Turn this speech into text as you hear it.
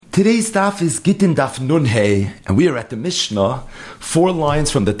Today's daf is Gittin daf Nun Hey, and we are at the Mishnah, 4 lines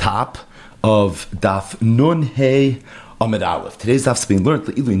from the top of daf Nun Hey Amid Aleph. Today's daf is being learned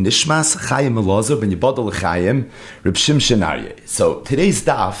Le'ilu Nishmas Chaim Elazar ben Yibadal Chaim Reb Shimshon Aryeh. So today's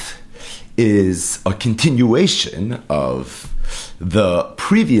daf is a continuation of the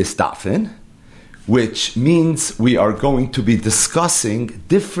previous dafin, which means we are going to be discussing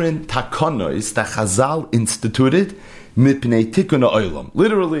different takonos that Chazal instituted mipnei tikkun ha'olam,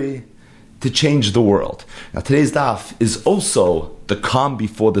 literally to change the world. Now today's daf is also the calm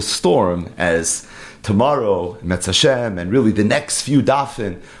before the storm, as tomorrow, Metz Hashem, and really the next few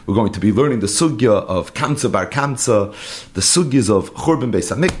dafin, we're going to be learning the sugya of Kamsa bar Kamsa, the sugyas of Churban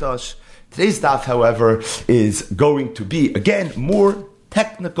Beis HaMikdash. Today's daf, however, is going to be, again, more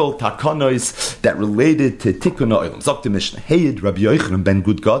technical takonos that related to tikkun ha'olam. Zok the Mishnah, Heyed Rabbi Yochanan ben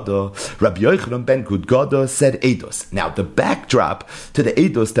Gudgada. Rabbi Yochanan ben Gudgada said Eidos. Now, the backdrop to the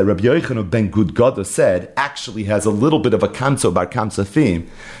Eidos that Rabbi Yochanan ben Gudgada said actually has a little bit of a Kamsa bar Kamsa theme,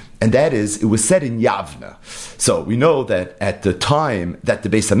 and that is, it was said in Yavna. So we know that at the time that the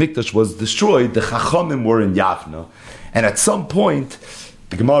Beis HaMikdash was destroyed, the Chachamim were in Yavna, and at some point,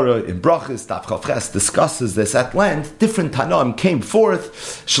 the Gemara in Brachos, Daf Chav Ches, discusses this at length. Different Tanaim came forth,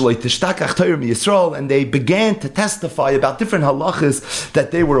 Shalei Tishtakach Torah Yisrael, and they began to testify about different halachas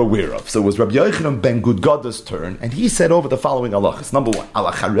that they were aware of. So it was Rabbi Yochanan ben Gudgada's turn, and he said over the following halachas. Number 1,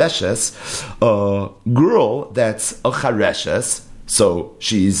 ala chareshes, a girl that's a chareshes, so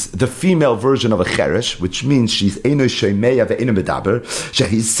she's the female version of a cheresh, which means she's eno shemeya ve'eno medaber.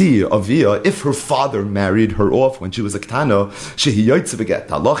 Shehisi avia, if her father married her off when she was a ketana, shehi yotze beget.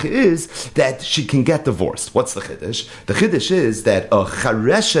 The halacha is that she can get divorced. What's the chiddush? The chiddush is that a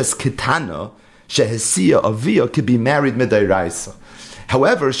chereshes ketana, shehisi avia, could be married midairaisa.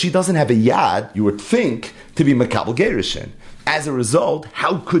 However, she doesn't have a yad, you would think, to be makabel gerishin. As a result,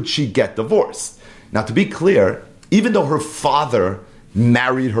 how could she get divorced? Now, to be clear, even though her father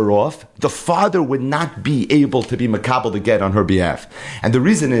married her off, the father would not be able to be makabel to get on her behalf. And the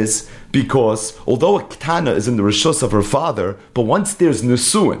reason is because although a ketana is in the rishus of her father, but once there's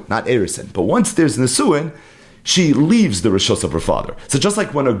nesuin, not erisin, but once there's nesuin, she leaves the rishus of her father. So just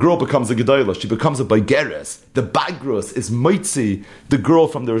like when a girl becomes a gedolah, she becomes a baigeres, the bagrus is mitzi, the girl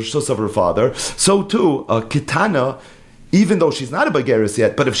from the rishus of her father, so too a ketana, even though she's not a Baigeris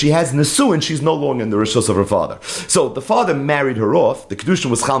yet, but if she has Nesuin, she's no longer in the Rishus of her father. So the father married her off. The Kedushin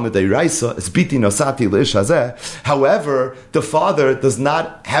was Chal Medei Raisa, es biti nosati leish hazeh. However, the father does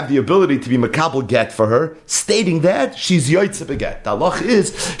not have the ability to be makabel get for her, stating that she's yoytze beget. The halach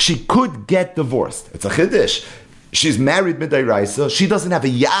is, she could get divorced. It's a chiddush. She's married Medei Raisa. She doesn't have a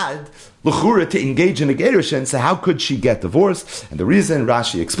yad, l'chura, to engage in a gerushin, so how could she get divorced? And the reason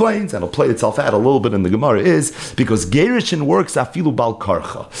Rashi explains, and it'll play itself out a little bit in the Gemara, is because gerushin works afilu bal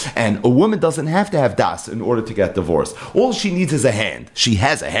karcha, and a woman doesn't have to have das in order to get divorced. All she needs is a hand. She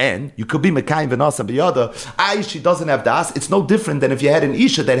has a hand. You could be mekayim v'nasa b'yada. She doesn't have das. It's no different than if you had an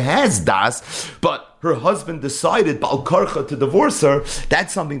isha that has das, but her husband decided Bal Karcha to divorce her.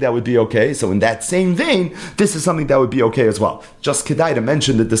 That's something that would be okay. So in that same vein, this is something that would be okay as well. Just kedai to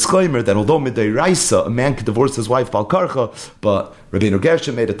mention the disclaimer that although midei raisa, a man could divorce his wife Bal Karcha, but Rabbeinu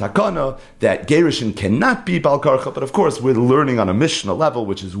Gershom made a takana that gerushin cannot be Bal Karcha. But of course, we're learning on a Mishnah level,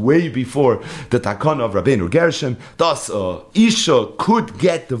 which is way before the takana of Rabbeinu Gershom. Thus, Isha could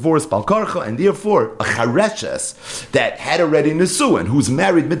get divorced Bal Karcha, and therefore a chareshes that had already nesuin, who's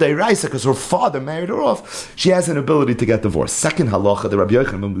married midei raisa because her father married her off, she has an ability to get divorced. Second halacha that Rabbi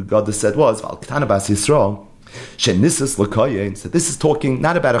Yochanan God said was Val Ketana Bas Yisrael Shenisas Lakayin. So this is talking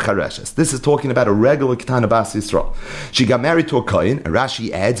not about a chareshes. This is talking about a regular Ketana Bas Yisrael. She got married to a kohen, and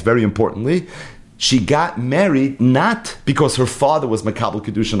Rashi adds very importantly, she got married not because her father was Makabel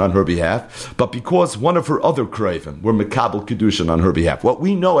Kedushin on her behalf, but because one of her other Krevim were Makabel Kedushin on her behalf. What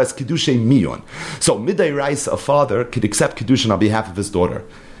we know as Kedushay Miyon. So Midei Rais, a father, could accept Kedushin on behalf of his daughter.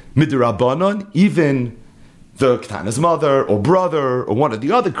 Midrabanan, even the Ketana's mother or brother or one of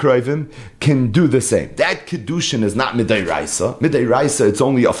the other Krevim can do the same. That Kedushin is not Midei Raisa. Midei Raisa, it's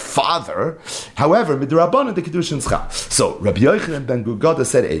only a father. However, Midrabanan, the Kedushin is Chal. So Rabbi Yochanan ben Gudgada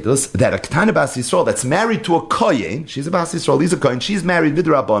said Eidos that a Ketana Bas Yisrael that's married to a Kohen, she's a Bas Yisrael, he's a Kohen, she's married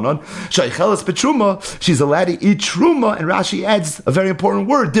Midrabanan, Shaychelas Petruma, she's allowed to eat Truma, and Rashi adds a very important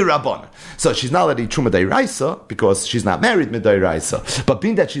word, Dirabanan. So she's not allowed to eat Truma Dei Raisa because she's not married Midei Raisa. But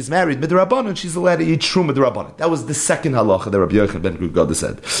being that she's married Midrabanan, she's allowed to eat Truma Dirabanan. That was the second halacha that Rabbi Yochanan ben Gudgada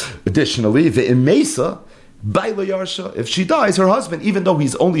said. Additionally, ve'imesa, Baila Yarsha. If she dies, her husband, even though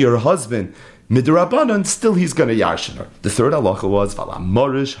he's only her husband, Midrabanan, still he's going to yarshin her. The third halacha was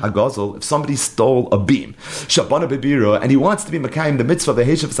Morish Hagazel. If somebody stole a beam, Shabana Bebira, and he wants to be Makayim the mitzvah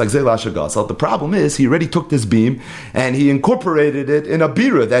v'heshav sagzel hashagazel. The problem is he already took this beam and he incorporated it in a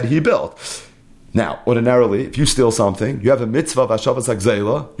bira that he built. Now, ordinarily, if you steal something, you have a mitzvah v'hashav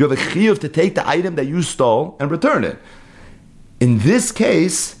sagzela. You have a chiyuv to take the item that you stole and return it. In this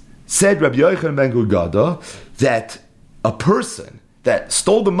case, said Rabbi Yochanan ben Gugada that a person that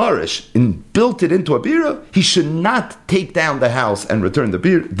stole the marish and built it into a bira, he should not take down the house and return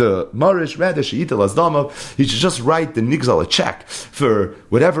the marish. Rather, she'itel azdama, he should just write the nigzal a check for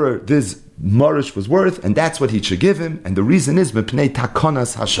whatever this marish was worth, and that's what he should give him. And the reason is mipnei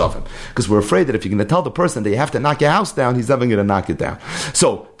takonas hashavim, because we're afraid that if you're going to tell the person that you have to knock your house down, he's never going to knock it down.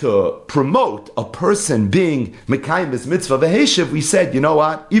 So to promote a person being mekayim his mitzvah v'heshiv, we said, you know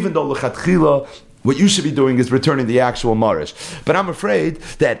what? Even though l'chatchila what you should be doing is returning the actual marish. But I'm afraid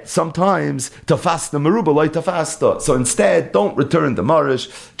that sometimes tafasta meruba loy tafasta. So instead, don't return the marish.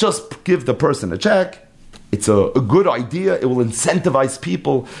 Just give the person a check. It's a good idea. It will incentivize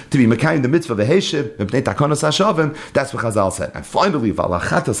people to be mekayim the mitzvah v'heshiv mipnei takonos hashavim. That's what Chazal said. And finally,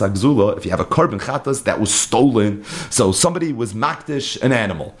 v'alachatas agzula. If you have a korban chatas that was stolen, so somebody was makdish an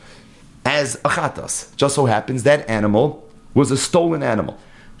animal as a chatas. Just so happens that animal was a stolen animal.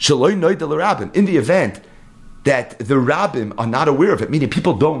 In the event that the rabbim are not aware of it, meaning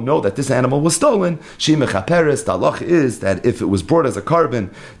people don't know that this animal was stolen, the halach is that if it was brought as a carbon,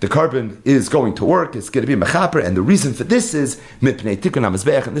 the carbon is going to work, it's going to be mechaper, and the reason for this is mipnei tikkun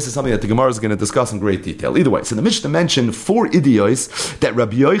hamizbeach, and this is something that the Gemara is going to discuss in great detail. Either way, so the Mishnah mentioned 4 idiois that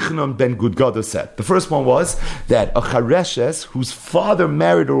Rabbi Yochanan ben Gudgada said. The first one was that a chareshes whose father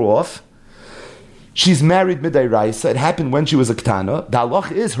married her off, she's married midday raisa. It happened when she was a ketana. The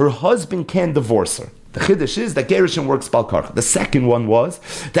halach is her husband can divorce her. The chiddush is that gerushin works bal karcha. The second one was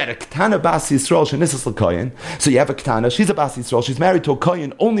that a ketana bas yisrael shenisas l'koyin. So you have a ketana, she's a bas yisrael, she's married to a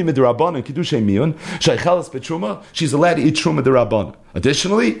koyin only midrabanan kiddushay miyun sheichelas betruma. She's allowed to eat truma derabanan.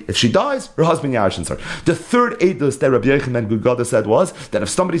 Additionally, if she dies, her husband yarshins her. The third edus that Rabbi Yochanan ben Gugada said was that if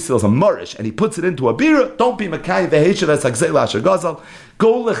somebody steals a marish and he puts it into a bira, don't be makayim v'heshav es hagzei l'asher gazal.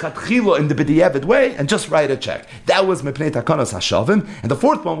 Go lechatchilo in the b'diavad way and just write a check. That was mepnei takonos hashavim. And the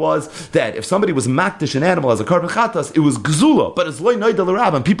fourth one was that if somebody was makdish an animal as a karban chatas, it was gzula, but it's loy noida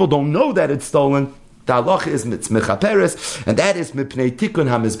l'rab, and people don't know that it's stolen. The halach is mitzmechaperes, and that is mipnei tikkun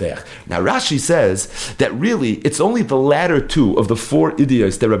hamizbech. Now Rashi says that really it's only the latter 2 of the 4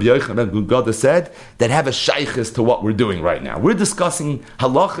 idiots that Rabbi Yochanan ben Gugada said that have a shaykhis to what we're doing right now. We're discussing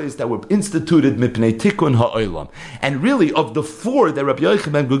halachas that were instituted mipnei tikkun ha'olam, and really of the 4 that Rabbi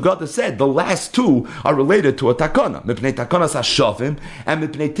Yochanan ben Gugada said, the last 2 are related to a takana, mipnei takanas hashavim and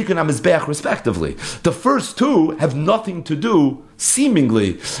mipnei tikkun hamizbech respectively. The first 2 have nothing to do,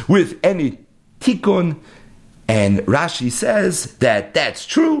 seemingly, with any tikkun, and Rashi says that that's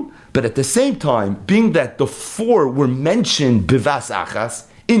true, but at the same time, being that the 4 were mentioned bivas achas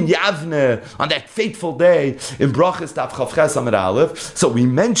in Yavne on that fateful day in Brachas Tav Chavches Amud Aleph, so we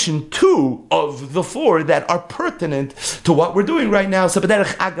mentioned 2 of the 4 that are pertinent to what we're doing right now. So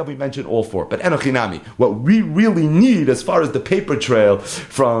b'derech agav we mentioned all 4, but enochinami, what we really need as far as the paper trail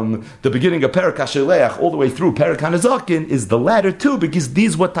from the beginning of Perek HaSheleach all the way through Perek HaNezakin is the latter 2, because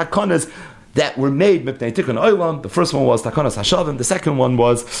these were takanas that were made mipnei tikkun olam. The first one was takanas hashavim. The second one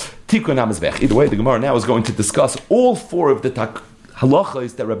was tikkun hamizbech. Either way, the Gemara now is going to discuss all 4 of the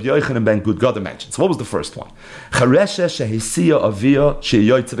halachas that Rabbi Yochanan ben Gudgada mentioned. So what was the first one? Chareshes shehisiya avia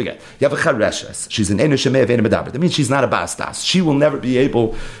sheyoytze beget. You have a chareshes. She's an enu shemei v'enu medaber. That means she's not a bastas. She will never be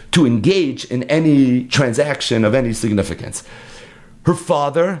able to engage in any transaction of any significance. Her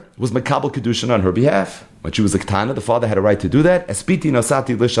father was makabel kedushin on her behalf. When she was a ketana, the father had a right to do that. Espiti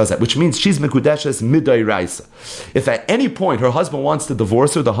nosati lishazet, which means she's mekudeshes midai raisa. If at any point her husband wants to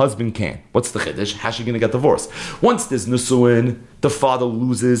divorce her, the husband can. What's the chiddush? How's she going to get divorced? Once there's nusuin, the father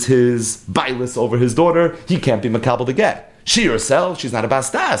loses his bailis over his daughter. He can't be makabel to get. She herself, she's not a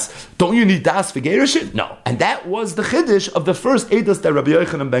bastas. Don't you need das for gerushin? No. And that was the chiddush of the first edus that Rabbi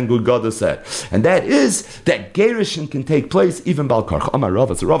Yochanan ben Gudgada said. And that is that gerushin can take place even bal karcha. Amar Rav,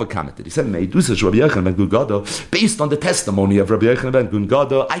 it's a Rav commented. He said, Meidusas Rabbi Yochanan ben Gudgada, based on the testimony of Rabbi Yochanan ben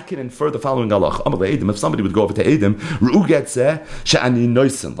Gudgada, I can infer the following halach. Amar Edim, if somebody would go over to Edim, Ru'u getzeh she'ani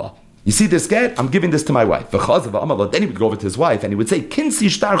noisin la. You see this get? I'm giving this to my wife. Then he would go over to his wife and he would say, Kinsi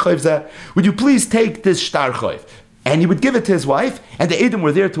shtar chayv zeh, would you please take this shtar chayv? And he would give it to his wife, and the Edom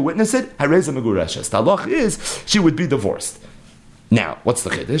were there to witness it. Hareza megureshes. The halach is she would be divorced. Now, what's the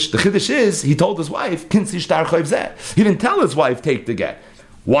chiddush? The chiddush is he told his wife, "Kinsi shtar chayv zeh." He didn't tell his wife, "Take the get."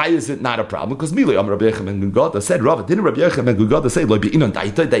 Why is it not a problem? Because Mili Amar Rabbi Yochanan ben Gugada said, Rava, didn't Rabbi Yochanan ben Gugada say Lo Be'inan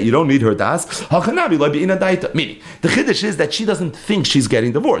Daita, that you don't need her das? Hachanavi Lo Be'inan Daita. Meaning, the chiddush is that she doesn't think she's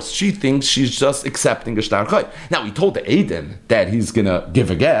getting divorced. She thinks she's just accepting a shtar chayv. Now, he told the Edom that he's going to give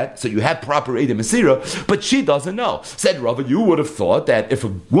a get, so you have proper Edom Mesira, but she doesn't know. Said Rava, you would have thought that if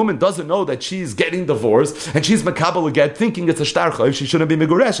a woman doesn't know that she's getting divorced and she's makabel a get, thinking it's a shtar chayv, she shouldn't be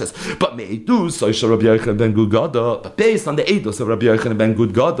megureshes. But me'edus, so Rabbi Yochanan ben Gugada, but based on the edus of Rabbi Yochanan ben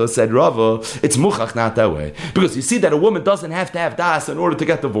Gugada, said Rava, it's muchach not that way. Because you see that a woman doesn't have to have das in order to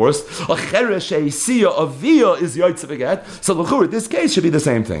get divorced. A cheresh eisiya avia is yoytze beget. So l'chur, this case should be the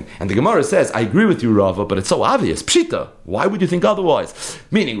same thing. And the Gemara says, I agree with you, Rava, but it's so obvious. Pshita. Why would you think otherwise?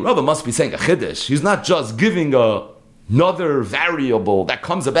 Meaning, Rava must be saying a chiddush. He's not just giving another variable that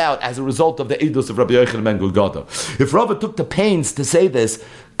comes about as a result of the edus of Rabbi Yochanan ben Gugada. If Rava took the pains to say this,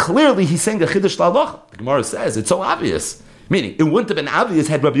 clearly he's saying a chiddush la'alacha. The Gemara says it's so obvious. Meaning, it wouldn't have been obvious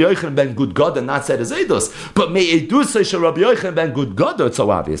had Rabbi Yochanan ben Gugada not said his edus. But may edus say Rabbi Yochanan ben Gugada, it's so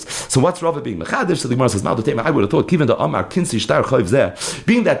obvious. So what's Rava being mechadish? So the Gemara says, I would have thought, even the Amar kinsi shtar chayv zeh,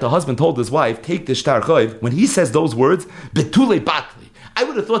 being that the husband told his wife, take the shtar chayv, when he says those words, betule batli, I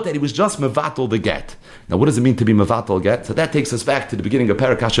would have thought that he was just mevatel the get. Now, what does it mean to be mevatel get? So that takes us back to the beginning of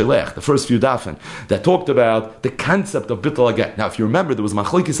Perek HaShelech, the first few dafen, that talked about the concept of bittul get. Now, if you remember, there was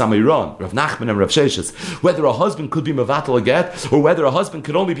machlokes amiron, Rav Nachman and Rav Sheshes, whether a husband could be mevatel get, or whether a husband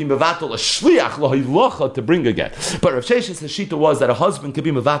could only be mevatel a shliach lahilocha to bring a get. But Rav Sheshes' shita was that a husband could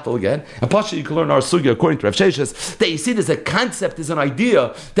be mevatel get, and Pasha, you can learn our sugya according to Rav Sheshes, that you see there's a concept, there's an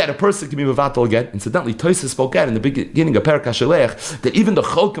idea that a person can be mevatel get. Incidentally, Tosfos spoke out in the beginning of Perek HaShelech that even the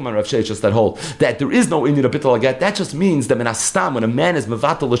cholkim on Rav Sheshes that hold that there is no Indian of bittul get, that just means that menastam, when a man is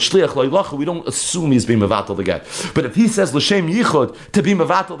mevatel l'shliach lo'ilacha, we don't assume he's being mevatel the get. But if he says l'shem yichud to be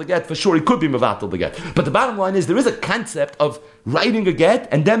mevatel the get, for sure he could be mevatel the get. But the bottom line is there is a concept of writing a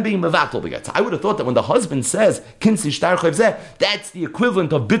get and then being mevatel the get. So I would have thought that when the husband says kinsi shtar chayv zeh, that's the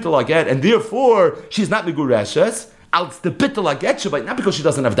equivalent of bittul get, and therefore she's not megureshes. It's the bittul get Shabbat, not because she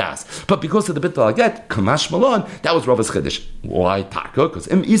doesn't have das, but because of the bittul get, Kamash Malon, that was Rava's Chiddush. Why Taka? Because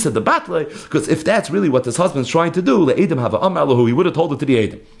Im Isa the Batle, because if that's really what this husband's trying to do, the Edom have a Amalahu, he would have told it to the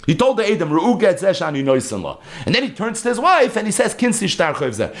Edom. He told the Edom, Ru'u get zeshani noisin la. And then he turns to his wife and he says, Kinsi shtar chayv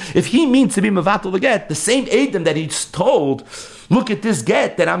zeh. If he means to be mevatel the get, the same Edom that he's told, look at this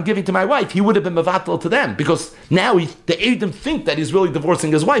get that I'm giving to my wife, he would have been mevatel to them, because now the Edom think that he's really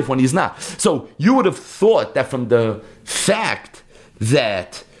divorcing his wife when he's not. So you would have thought that from the fact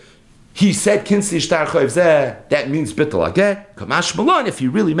that he said kinsi shtar chayv zeh, that means bittul get. Kamash Malon, if he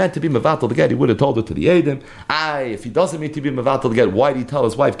really meant to be mevatel the get, he would have told it to the Edom. If he doesn't mean to be mevatel the get, why did he tell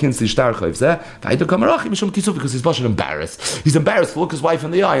his wife kinsi shtar chayv zeh? Because he's much embarrassed. He's embarrassed to look his wife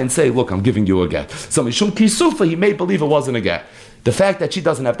in the eye and say, look, I'm giving you a get. So mishum kisufa, he may believe it wasn't a get. The fact that she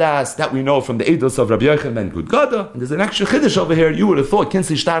doesn't have das, that we know from the edus of Rabbi Yochanan ben Gugada, and there's an extra chiddush over here. You would have thought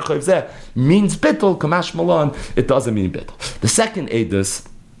kinsi shtar chayv zeh means bittul, kamash malon. It doesn't mean bittul. The second edus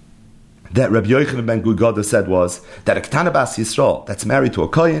that Rabbi Yochanan ben Gugada said was that a Ketana Bas Yisrael that's married to a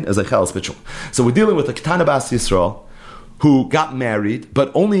Kohen is a chelas b'tshum. So we're dealing with a Ketana Bas Yisrael who got married,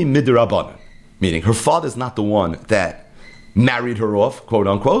 but only midrabanan, meaning her father's not the one that married her off, quote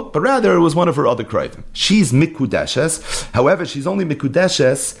unquote, but rather it was one of her other krivim. She's mikudeshes, however, she's only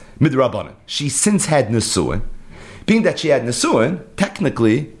mikudeshes midrabanan. She since had nesuin. Being that she had nesuin,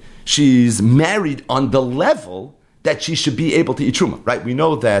 technically she's married on the level that she should be able to eat truma, right? We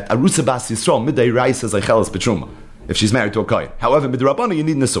know that arusa bas yisrael midday rice is a chelas b'truma if she's married to a kohen. However, midrabanan you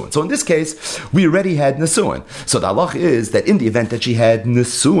need nesuin. So in this case, we already had nesuin. So the halach is that in the event that she had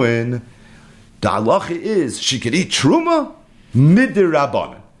nesuin, the halacha is she could eat truma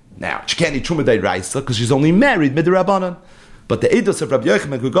midrabanan. Now, she can't eat truma d'oraisa because she's only married midrabanan. But the edus of Rabbi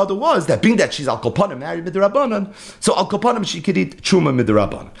Yochanan Gugada was that being that she's al kopanim married midrabanan, so al kopanim she could eat truma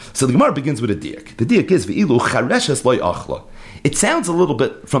midrabanan. So the Gemara begins with a diak. The diak is ve'ilu chareshes loy achla. It sounds a little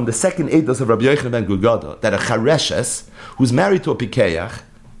bit from the second edus of Rabbi Yochanan ben Gugada that a chareshes who's married to a pikeach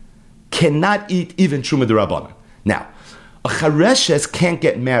cannot eat even truma midrabanan. Now, a chareshes can't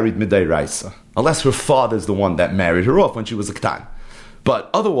get married midday raisa unless her father is the one that married her off when she was a ktan. But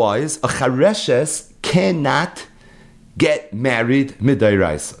otherwise, a chareshes cannot get married midday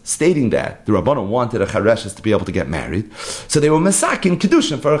raisa, stating that the Rabbanon wanted a chareshes to be able to get married, so they were masakin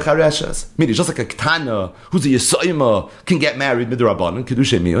kedushin for a chareshes. Meaning, just like a ketana who's a yisoyima can get married midrabanan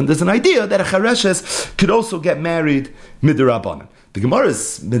kedushin miyun, there's an idea that a chareshes could also get married midrabanan. The Gemara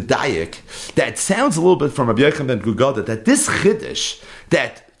is medayik that sounds a little bit from Rabbi Yochanan ben Gugada that this chiddush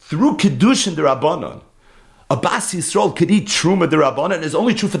that through kedushin derabanan a bas Yisrael could eat truma derabanan is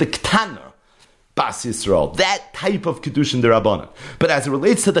only true for the ketana. Bas Yisrael, that type of Kedushin Derabanan. But as it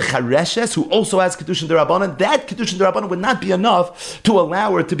relates to the Chareshes, who also has Kedushin Derabanan, that Kedushin Derabanan would not be enough to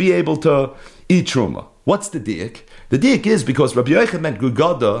allow her to be able to eat Truma. What's the diak? The diak is because Rabbi Yochanan ben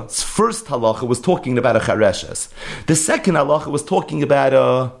Gugada's first halacha was talking about a Chareshes. The second halacha was talking about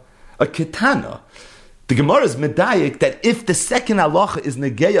a Ketana. The Gemara is medayik that if the second halacha is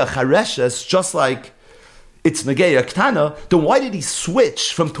Negeya Chareshes, just like it's Negeya Ktana, then why did he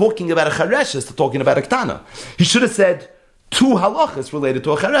switch from talking about a Chareshes to talking about a Ktana? He should have said two halachas related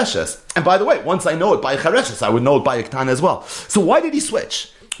to a Chareshes. And by the way, once I know it by a Chareshes, I would know it by a Ktana as well. So why did he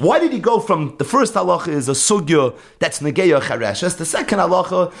switch? Why did he go from the first halacha is a sugya that's Negeya Chareshes, the second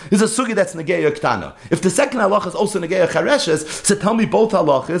halacha is a sugya that's Negeya Ktana? If the second halacha is also Negeya Chareshes, so tell me both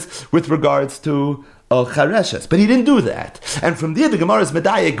halachas with regards to Chareshes. But he didn't do that. And from there, the Gemara is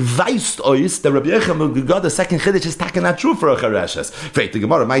medayik weist ois, the Rabbi Yochanan ben Gugada, the second chiddush is taken not true for a Chareshes. Right, the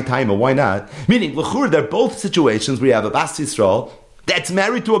Gemara, my time, why not? Meaning, l'chur, they're both situations where you have a Bas Yisrael that's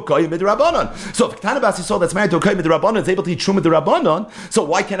married to a kohen midrabanan. So if Ketana Bas Yisrael that's married to a kohen midrabanan is able to eat Truma midrabanan, so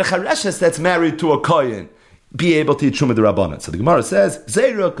why can't a Chareshes that's married to a kohen be able to eat Truma d'Rabbanan? So the Gemara says,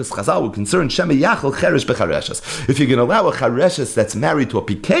 Zera, because Chazal would concern Shema Yachal Cheresh beChareshes. If you're going to allow a Chareshes that's married to a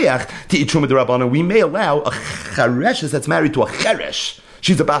Pikeach to eat Truma d'Rabbanan, we may allow a Chareshes that's married to a Cheresh.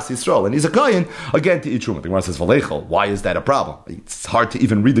 She's a Bas Yisrael, and he's a Kohen, again to eat Truma. The Gemara says, Valechel, why is that a problem? It's hard to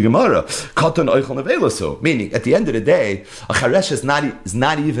even read the Gemara. Katan Oichel Nevelaso. Meaning, at the end of the day, a Charesh is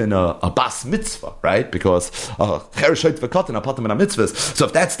not even a Bas Mitzvah, right? Because a Cheresh Hoyt v'Katan, a Patam and a Mitzvahs. So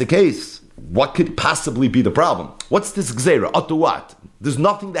if that's the case, what could possibly be the problem? What's this gzeira? Atu what? There's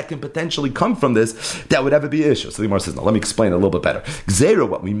nothing that can potentially come from this that would ever be an issue. So the Gemara says, no, let me explain a little bit better. Gzeira,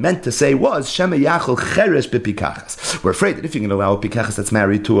 what we meant to say was, Shema Yachol Cheresh b'Pikachas. We're afraid that if you're going to allow a Pikachas that's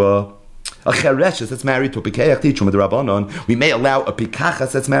married to a Cheresh that's married to a Pikeach to eat Truma d'Rabbanan, we may allow a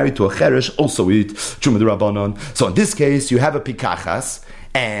Pikachas that's married to a Cheresh also eat Truma d'Rabbanan. So in this case, you have a Pikachas,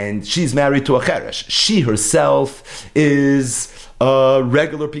 and she's married to a Cheresh. She herself is a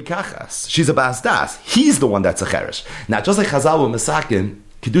regular pikachas. She's a bas das. He's the one that's a cheresh. Now, just like Chazal were masakin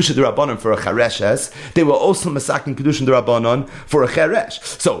kedusha d'Rabbanan for a chereshes, they were also masakin kedusha d'Rabbanan for a cheresh.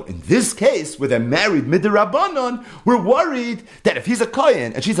 So, in this case, where they're married mid-d'Rabbanan, we're worried that if he's a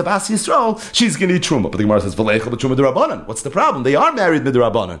kohen and she's a bas Yisrael, she's going to eat truma. But the Gemara says, "V'leichel b'truma d'Rabbanan." What's the problem? They are married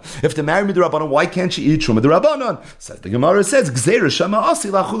mid-d'Rabbanan. If they're married mid-d'Rabbanan, why can't she eat truma d'Rabbanan? So the Gemara says, "Gzeira shama asi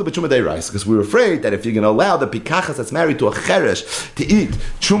la'chulu b'truma d'Reis," because we're afraid that if you're going to allow the pikachas that's married to a cheresh to eat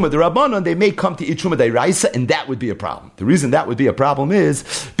truma d'Rabbanan, they may come to eat truma d'Reis, and that would be a problem. The reason that would be a problem is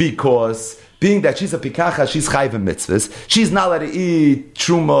because being that she's a pikacha, she's chayv in mitzvahs, she's not allowed to eat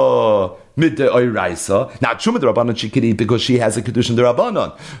truma mid-d'Oraisa. Now, truma d'Rabbanan she can eat because she has a kedushin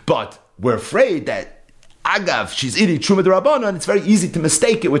d'Rabbanan. But we're afraid that agav, she's eating truma d'Rabbanan, it's very easy to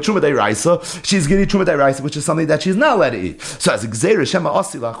mistake it with truma d'Oraisa. She's going to eat truma d'Oraisa, which is something that she's not allowed to eat. So as gzeira shema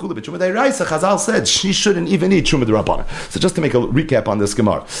asi la'chulu b'truma d'Oraisa, Chazal said she shouldn't even eat truma d'Rabbanan. So just to make a recap on this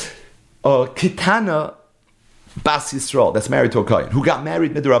Gemara, Kitana Bas Yisrael, that's married to a Kohen, who got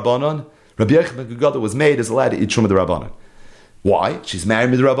married mid-Rabbanan, Rabbi Yochanan ben Gugada was made is allowed to eat Truma d'Rabbanan. Why? She's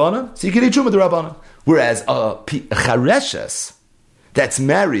married mid-Rabbanan, so you can eat Truma d'Rabbanan. Whereas a Chareshes that's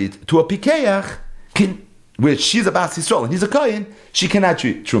married to a Pikeach, which she's a Bas Yisrael and he's a Kohen, she cannot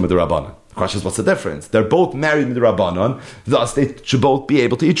eat Truma d'Rabbanan. The question is, what's the difference? They're both married mid-Rabbanan, thus they should both be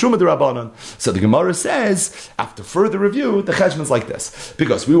able to eat Truma d'Rabbanan. So the Gemara says, after further review, the cheshbon's like this.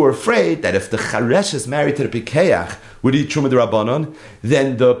 Because we were afraid that if the Charesh is married to the Pikeach would eat Truma d'Rabbanan,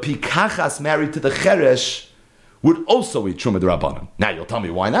 then the Pikachas married to the Cheresh would also eat Truma d'Rabbanan. Now you'll tell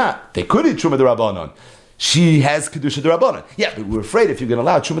me, why not? They could eat Truma d'Rabbanan. She has Kedusha d'Rabbanan. Yeah, but we're afraid if you're going to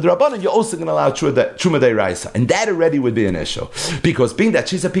allow Truma d'Rabbanan, you're also going to allow Truma d'Oraisa. And that already would be an issue. Because being that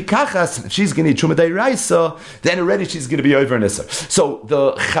she's a Pikachas, if she's going to eat Truma d'Oraisa, then already she's going to be over an Isser. So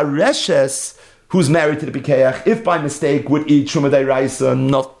the Chareshes, who's married to the Pikeach, if by mistake would eat Truma d'Oraisa,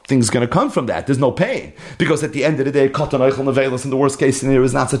 nothing's going to come from that. There's no pain. Because at the end of the day, Katan Eichel Nevelis in the worst case scenario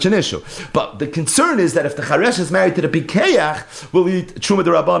is not such an issue. But the concern is that if the Charesh is married to the Pikeach, will eat Truma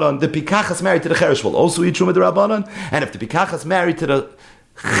d'Rabbanan, the Pikachas married to the Cheresh will also eat Truma d'Rabbanan, and if the Pikachas married to the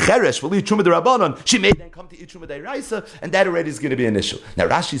Cheresh will eat Truma d'Rabbanan, she may then come to eat Truma d'Oraisa, and that already is going to be an issue. Now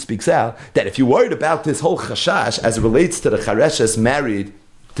Rashi speaks out that if you're worried about this whole chashash as it relates to the Chareshes married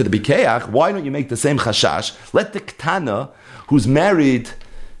to the Bikeach, why don't you make the same chashash? Let the Ktana, who's married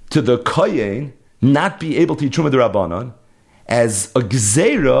to the Kohen, not be able to eat Truma d'Rabbanan, as a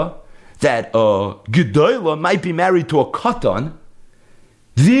Gzeira that a Gedola might be married to a Katan.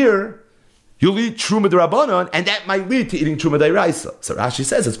 There, you'll eat Truma d'Rabbanan, and that might lead to eating Truma d'Oraisa. So Rashi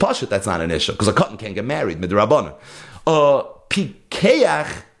says it's pashut, that's not an issue, because a Katan can't get married mid-Rabbanan. A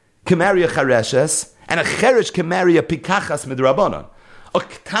Pikeach can marry a chareshes, and a cheresh can marry a pikachas midrabanan. A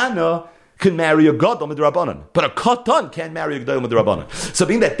ktana can marry a gadol midrabanan, but a katan can't marry a gadol midrabanan. So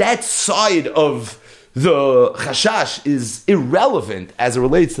being that side of the chashash is irrelevant as it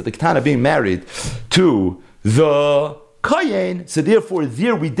relates to the ktana being married to the Kayin, so therefore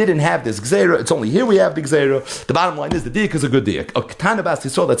there we didn't have this gzeira. It's only here we have the gzeira. The bottom line is the diak is a good diak. A ketana bas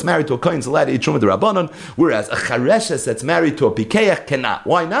yisrael that's married to a Kayin is allowed to eat truma d'Rabbanan, whereas a chareshes that's married to a pikeach cannot.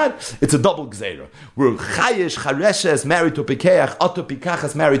 Why not? It's a double gzeira. Where chayesh chareshes married to a pikeach, ato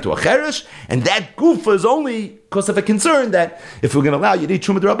pikachas married to a cheresh, and that gufa is only because of a concern that if we're going to allow you to eat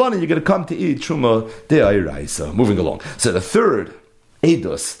truma d'Rabbanan, you're going to come to eat truma d'Oraisa. Moving along. So the third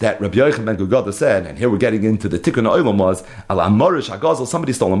Eidos that Rabbi Yochanan ben Gugada said, and here we're getting into the Tikkun Ha'olam was Ala Marish Hagazel.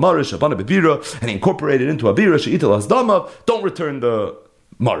 Somebody stole a Marish, a Bana Bebira, and he incorporated it into a Bira. She'itel Hasdama. Don't return the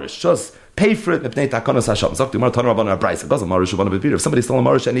Marish. Just pay for it. If somebody stole a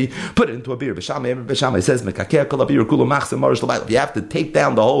Marish and he put it into a Bira, B'Shamai says you have to take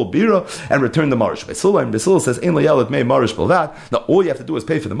down the whole Bira and return the Marish. Besul says now all you have to do is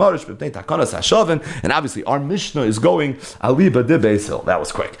pay for the Marish. And obviously our Mishnah is going Aliba de Besil. That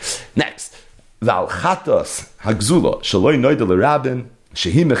was quick. Next, Valchatos Hagzula Shaloi Noida L'Rabin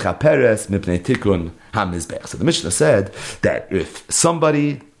Shehi Mechaperes Mipnei Tikkun HaMizbech. So the Mishnah said that if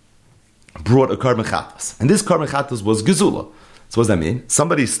somebody brought a karban chatas, and this karban chatas was gezula. So what does that mean?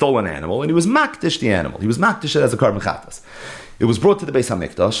 Somebody stole an animal, and he was makdish the animal. He was makdish it as a karban chatas. It was brought to the Beis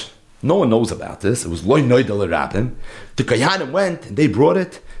HaMikdash. No one knows about this. It was loy noida l'rabim. The Kohanim went, and they brought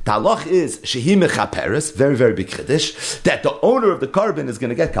it. The halach is shehi mechaperes, very, very big chiddush, that the owner of the karban is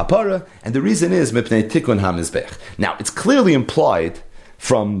going to get kapara, and the reason is mipnei tikkun hamizbech. Now, it's clearly implied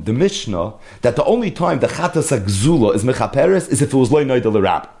from the Mishnah that the only time the chatas hagzula is mechaperes is if it was loy noida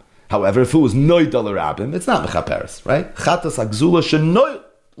l'rabim. However, if it was noida l'rabim, it's not mechaperes, right? Chatas hagzula shenoy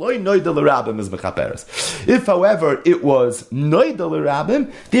loy noida l'rabim is mechaperes. If, however, it was noida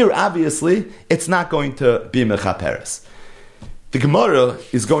l'rabim, there obviously it's not going to be mechaperes. The Gemara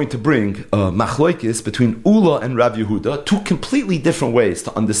is going to bring machloikis between Ula and Rav Yehuda, two completely different ways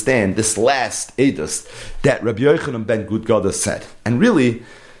to understand this last edus that Rabbi Yochanan ben Gudgada said. And really,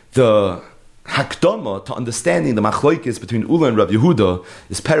 the hakdama to understanding the machloikis between Ula and Rav Yehuda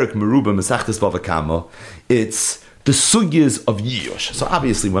is Perek Meruba Mesachtes Bava Kama. It's the sugyas of Yush. So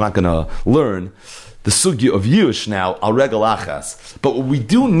obviously we're not going to learn the sugya of Yush now, al regal achas. But what we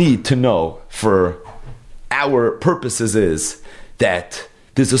do need to know for our purposes is that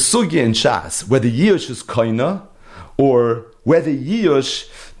there's a sugya in Shas, whether Yush is koina or whether Yush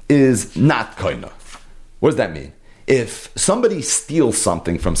is not koina. What does that mean? If somebody steals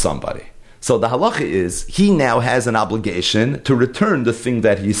something from somebody, so the halacha is he now has an obligation to return the thing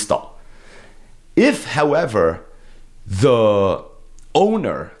that he stole. If, however, the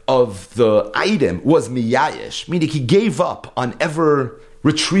owner of the item was miyayish, meaning he gave up on ever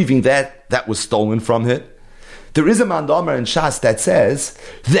retrieving that was stolen from him, there is a mandamar in Shas that says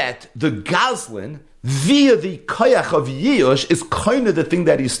that the Gazlin, via the koyach of Yush, is kind of the thing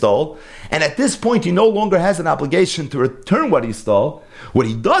that he stole, and at this point he no longer has an obligation to return what he stole. What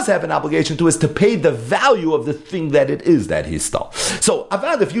he does have an obligation to is to pay the value of the thing that it is that he stole. So,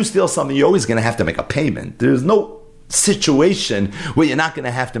 Avad, if you steal something, you're always going to have to make a payment. There's no situation where you're not going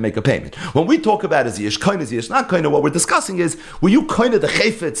to have to make a payment. When we talk about is yish, not kind of what we're discussing is, were you kind of the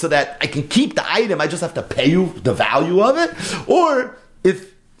chayfet so that I can keep the item, I just have to pay you the value of it? Or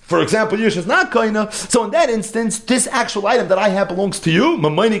if, for example, yish is not kind of, so in that instance, this actual item that I have belongs to you,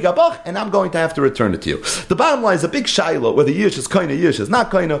 mamayni gabach, and I'm going to have to return it to you. The bottom line is a big shaila, whether yish is kind of, yish is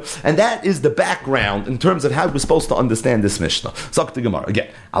not kind of, and that is the background in terms of how we're supposed to understand this Mishnah. Zok the Gemara again.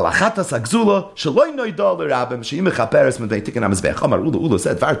 Alachatas agzula shaloi noida l'rabim sheim mechaperes medei tikkun hamizbech. Amar Ula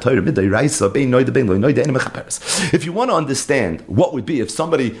said var Torah midei raisa bein noida bein lo noida en mechaperes. If you want to understand what would be if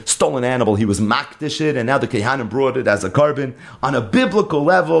somebody stole an animal, he was makdish it, and now the kehanim brought it as a carbon on a biblical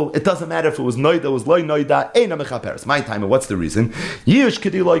level. It doesn't matter if it was noida, it was loy noida, ein mechaperes. My time, and what's the reason? Yish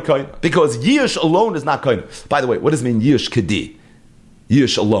kedi loy koin, because yish alone is not koin. By the way, what does it mean yish kedi?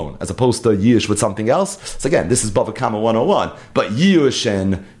 Yish alone, as opposed to yish with something else. So again, this is Bava Kama 101. But yish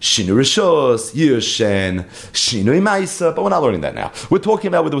and shinu rishos, yish and shinu imaisa, but we're not learning that now. We're talking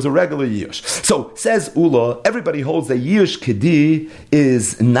about whether there was a regular yish. So, says Ula, everybody holds that yish kedi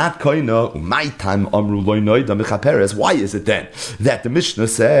is not koina, my time amru loy noida mechaperes. Why is it then that the Mishnah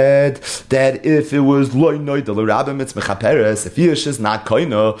said that if it was loy noida l'rabim it's mechaperes, if yish is not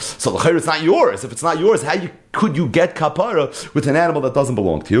koina, so l'chayr it's not yours. If it's not yours, how you could you get kapara with an animal that doesn't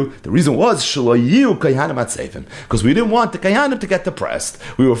belong to you? The reason was because we didn't want the kayhanim to get depressed.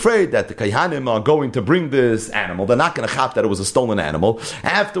 We were afraid that the kayhanim are going to bring this animal. They're not going to chap that it was a stolen animal.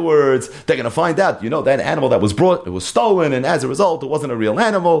 Afterwards, they're going to find out, that animal that was brought, it was stolen, and as a result, it wasn't a real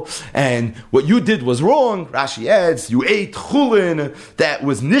animal. And what you did was wrong. Rashi adds, you ate chulin that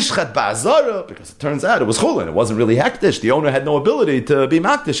was nishchat ba'azara, because it turns out it was chulin. It wasn't really hektish. The owner had no ability to be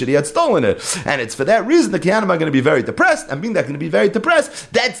makdish it. He had stolen it. And it's for that reason the kayhanim are going to be very depressed, and being they're going to be very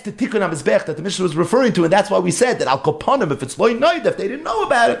depressed, that's the tikkun hamizbech that the Mishnah was referring to, and that's why we said that al kopanim, if it's loy noid, if they didn't know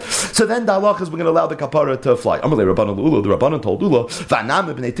about it, so then the halach is we're going to allow the kapara to fly. Amalei Rabbanan Ula, the Rabbanan told Ula,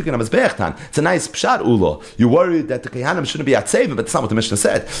 va'nam b'nei tikkun hamizbech tan. It's a nice pshat Ula. You're worried that the kayhanim shouldn't be at saving, but that's not what the Mishnah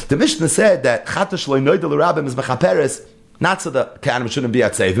said. The Mishnah said that chatash loy noid l'rabim is mechaperes. Not so that Kehanim shouldn't be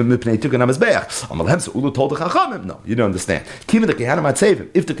at Sevim, Mipnei Tukkan HaMizbeach. Amalhem, so Ulu told the Chachamim. No, you don't understand. Kiva the Kehanim at Sevim.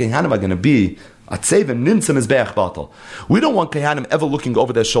 If the Kehanim are going to be at Sevim, Nimtzim Mizbeach Batal. We don't want Kehanim ever looking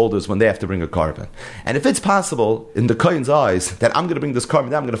over their shoulders when they have to bring a carbon. And if it's possible, in the Kohen's eyes, that I'm going to bring this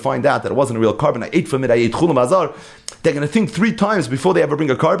carbon, I'm going to find out that it wasn't a real carbon, I ate from it, I ate Chulam Azar, they're going to think 3 times before they ever bring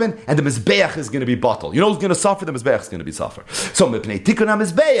a carbon, and the Mizbeach is going to be Batal. You know who's going to suffer? The Mizbeach is going to be suffer. So, Mipnei Tukkan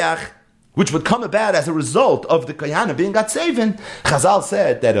HaMizbeach, which would come about as a result of the Kohanim being got saving. Chazal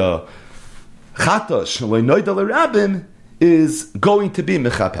said that a chatosh le'noida l'rabim is going to be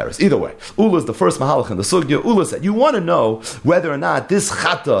mechaperes. Either way, Ula is the first mahalach in the sugya. Ula said, you want to know whether or not this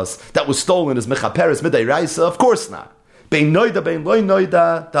chatos that was stolen is mechaperes midday raisa? Of course not. Bein noida, bein loy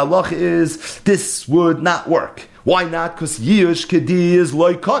noida, the halach is this would not work. Why not? Because yish kedi is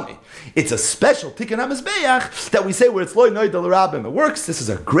loy koni. It's a special tikkun hamizbeach that we say where it's loy noida l'rabim. It works. This is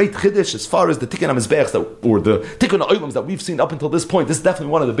a great chiddush as far as the tikkun hamizbeach or the tikkun ha'olams that we've seen up until this point. This is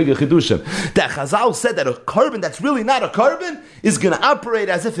definitely one of the bigger chiddushim. That Chazal said that a carbon that's really not a carbon is going to operate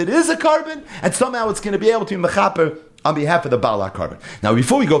as if it is a carbon, and somehow it's going to be able to be mechaper on behalf of the Baal carbon. Now,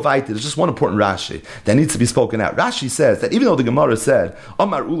 before we go weiter, there's just one important Rashi that needs to be spoken out. Rashi says that even though the Gemara said,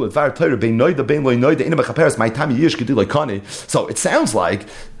 Amar Ula, Dvar Torah, Bein Noida, Bein Loy Noida, Ina Mechaperes, My Time Yish Kedi Loy Kani. So it sounds like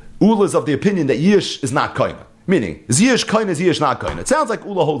Ula is of the opinion that Yish is not Koina. Meaning, is Yish Koina, is Yish not Koina? It sounds like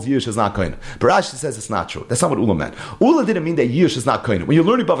Ula holds Yish is not Koina. But Rashi says it's not true. That's not what Ula meant. Ula didn't mean that Yish is not Koina. When you're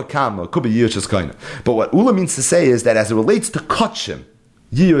learning Bava Kama, it could be Yish is Koina. But what Ula means to say is that as it relates to Kachim,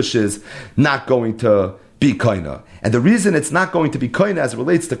 Yish is not going to be koina. And the reason it's not going to be koina as it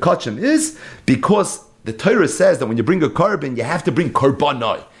relates to kachim is because the Torah says that when you bring a carbon, you have to bring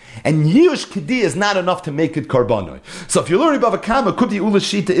karbanoi. And yish kedi is not enough to make it karbanoi. So if you're learning Bava Kama, could be ula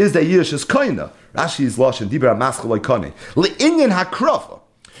shita is that yish is koina. Rashi is lashon dibra maschal koine. Le'inyan hakrava.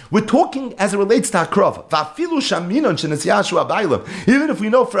 We're talking as it relates to hakrava. Va'afilu shaminon shenes yashu abaylam. Even if we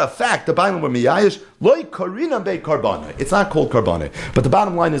know for a fact the baylam were miyayish, loy karinam be karbana. It's not called karbana. But the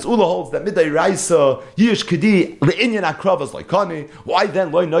bottom line is Ula holds that midday raisa yish kedi le'inyan hakrava is loikani. Why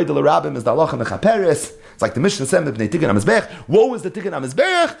then loy noida l'rabim is the halacha mechaperes? It's like the Mishnah said, "B'nei tikkun hamizbech." What was the tikkun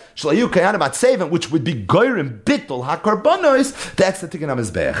hamizbech? Shalayu kayanim atzevim, which would be goyrim bittul hakarbanos. That's the tikkun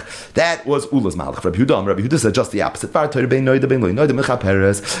hamizbech. That was Ula's malach. Rabbi Yehuda said just the opposite. Var Torah bein noida bein loy noida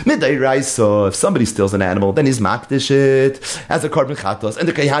mechaperes. Midday raisa. If somebody steals an animal, then he's makdish it as a carbon chatos, and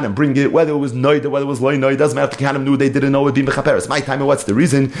the kayanim bring it, whether it was noida, whether it was loy noida. Doesn't matter if the kayanim knew they didn't know it would be mechaperes. My time, what's the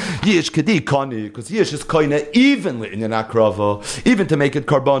reason? Yish kedi kani, because yish is koine evenly in your akrava, even to make it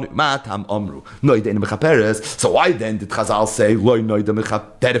carbon matam amru noida in mechaperes. So why then did Chazal say loy noida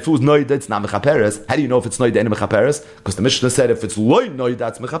mechaperes? That if it was noida, it's not mechaperes. How do you know if it's noida and mechaperes? Because the Mishnah said if it's loy noida,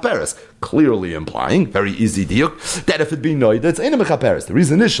 it's mechaperes. Clearly implying, very easy diuk, that if it be noida, it's in mechaperes. The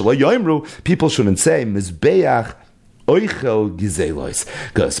reason is shelo yoimru, people shouldn't say mizbeach oichel gizelos,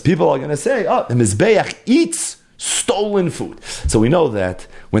 because people are going to say, oh, the mizbeach eats stolen food. So we know that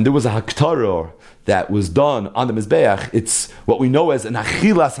when there was a haktaror that was done on the mizbeach, it's what we know as an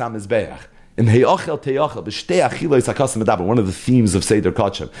achilas ha-mizbeach. One of the themes of Seder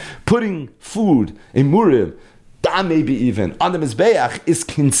Kachim, putting food in murim, that maybe even on the mizbeach is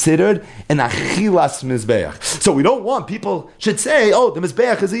considered an achilas mizbeach. So we don't want people should say, oh, the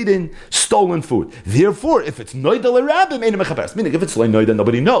mizbeach is eating stolen food. Therefore, if it's noida l'rabim, ain't mechaperes. Meaning, if it's noida,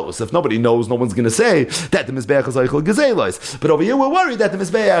 nobody knows. If nobody knows, no one's going to say that the mizbeach is oichel gezelos. But over here, we're worried that the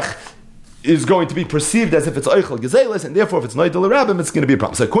mizbeach is going to be perceived as if it's oichel gezelis, and therefore if it's noidel rabim, it's going to be a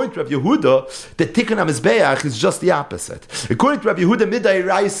problem. So according to Rav Yehuda, the tikkun hamizbeach is just the opposite. According to Rav Yehuda, midday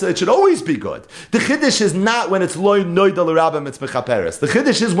raisa, it should always be good. The chiddush is not when it's loy noidel rabim, it's mechaperes. The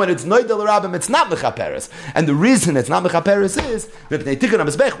chiddush is when it's noidel rabim, it's not mechaperes. And the reason it's not mechaperes is that the tikkun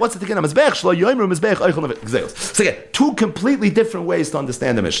hamizbeach. What's the tikkun hamizbeach? Shlo yoimru mizbeach oichel gezelis. So again, two completely different ways to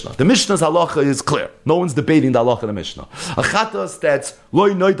understand the Mishnah. The Mishnah's halacha is clear. No one's debating the halacha of the Mishnah. A chatos that's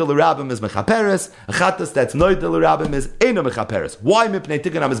loy noidel rabim is mechaperes. A chatas that's noida l'rabim is eino mechaperes. Why mipnei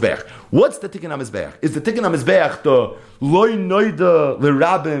tikkun hamizbeach? What's the tikkun hamizbeach? Is the tikkun hamizbeach the loy noida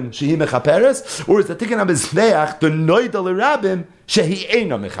l'rabim shehi mechaperes, or is the tikkun hamizbeach the noida l'rabim shehi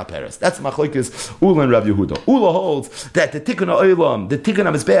eino mechaperes? That's machlokes Ula and Rav Yehuda. Ula holds that the tikkun ha'olam, the tikkun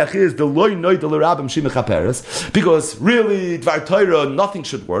hamizbeach is the loy noida l'rabim shehi mechaperes, because really dvar Torah nothing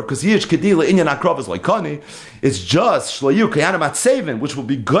should work, because yish kedila inyan akrav is like kani. It's just shloyu kayanim atzevin, which will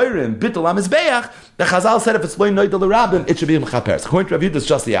be goyrim bittul hamizbeach. The Chazal said if it's loy noida l'rabim, it should be mechaperes. According to Rav Yehuda, it's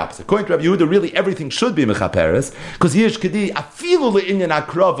just the opposite. According to Rav Yehuda, really everything should be mechaperes, because yish kedi afilu le'inyan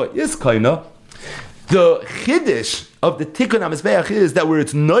akrava is kaina. The chiddush of the tikkun hamizbeach is that where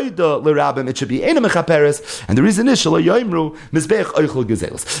it's noida l'rabim, it should be eina mechaperes, and the reason is shelo yoimru mizbeach oichel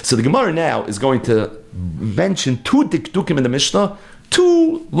gezelos. So the Gemara now is going to mention two dikdukim in the Mishnah,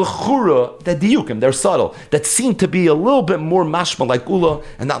 two lechura that diukim, they're subtle, that seem to be a little bit more mashma like Ula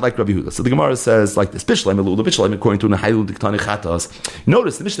and not like Rabbi Yehuda. So the Gemara says like this: Bishleim Ula, Bishleim according to Nehaylu Diktani Chatas.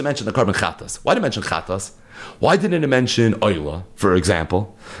 Notice the Mishnah mentioned the carbon Chatas. Why did it mention Chatas? Why didn't it mention Oila, for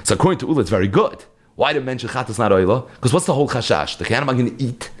example? So according to Ula, it's very good. Why did it mention Chatas, not Oila? Because what's the whole chashash? The Chayanim are going to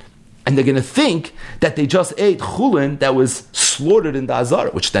eat, and they're going to think that they just ate chulin that was slaughtered in the Azara,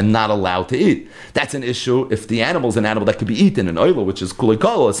 which they're not allowed to eat. That's an issue. If the animal is an animal that could be eaten in oil, which is kulei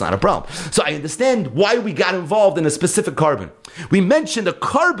kala, it's not a problem. So I understand why we got involved in a specific carbon. We mentioned a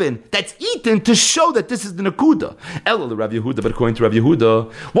carbon that's eaten to show that this is the nakuda. Ela the Rav Yehuda, but according to Rav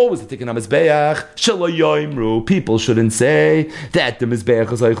Yehuda, what was the tikkun hamizbeach? Shelo yoimru. People shouldn't say that the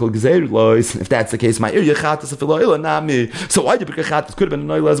mizbeach is oichel gezeiros. If that's the case, my ir yechatas afilo oila nami. So why did you pick a chatas? Could have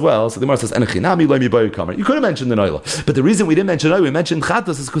been an oila as well. So the Gemara says, "Enochinami loy mi bayu kamer." You could have mentioned an oila, but the reason we didn't mention oila, we mentioned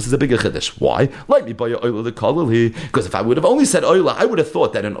chatas is because it's a bigger chiddush. Why? Like mi bayu oila the kolel he. Because if I would have only said oila, I would have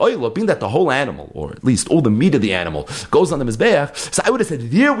thought that an oila, being that the whole animal, or at least all the meat of the animal, goes on the mizbeach. So I would have said,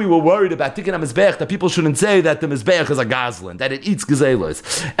 here we were worried about tikkun hamizbeach, that people shouldn't say that the mizbeach is a gazlan, that it eats gazelos.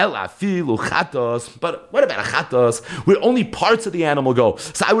 Elafilu chatos. But what about a chatos, where only parts of the animal go?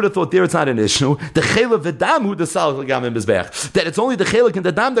 So I would have thought there it's not an issue. The chela v'dam hu desal l'gam in mizbeach, that it's only the chelik and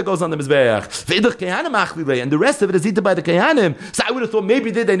the dam that goes on the mizbeach. V'idach kehanim achlilei, and the rest of it is eaten by the kehanim. So I would have thought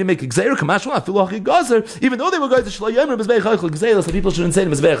maybe they didn't make gzeir kamashma afilu hachi gazer, even though they were going to shlo yomer mizbeach oichel gazelos, so people shouldn't say the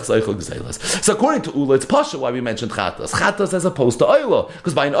mizbeach is oichel gazelos. So according to Ula, it's pasha why we mentioned chatos. Chatos as opposed to oila,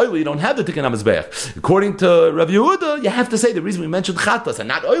 because by an oila you don't have the tikkun hamizbeach. According to Rav Yehuda, you have to say the reason we mentioned chatas and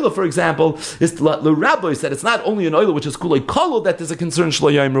not oila, for example, is the rabbi said it's not only an oila which is kulei kolo that there's a concern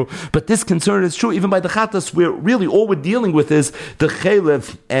shlo yomru, but this concern is true even by the chatas, where really all we're dealing with is the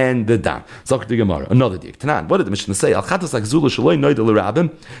chelev and the dam. Zok the Gemara, another dik. Tanan, what did the Mishnah say? Al chatas like zula shaloi noida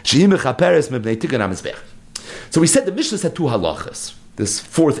l'rabim she'im mechaperes mebnei tikkun hamizbeach. So we said the Mishnah said two halachas. This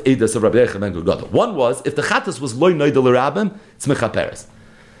fourth edus of Rabbi Echad ben Gugada. One was, if the chatas was loy noida l'rabim, it's mechaperes.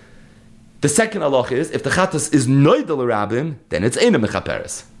 The second halach is, if the chatas is noida l'rabim, then it's eina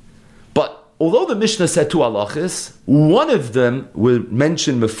mechaperes. But although the Mishnah said two halachas, one of them will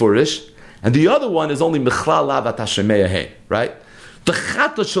mention mefurish, and the other one is only mechlal lavat hashemei, right? The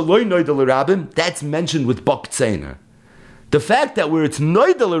chatas shaloy noida l'rabim, that's mentioned with bak tzeiner. The fact that where it's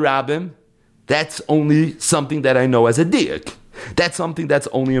noida l'rabim, that's only something that I know as a diak. That's something that's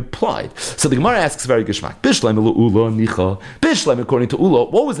only applied. So the Gemara asks very geshmak. Bishleim ula nicha. Bishleim, according to Ula,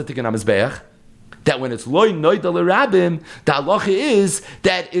 what was the tikkun hamizbeach? That when it's loy noida l'rabim, the halacha is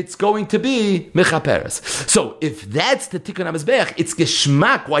that it's going to be mechaperes. So if that's the tikkun hamizbeach, it's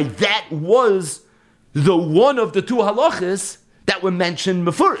geshmak why that was the one of the two halachas that were mentioned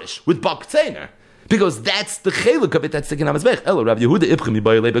mefurish with bak tzeiner. Because that's the chelik of it, that's tikkun hamizbeach. Elo Rav Yehuda ibchim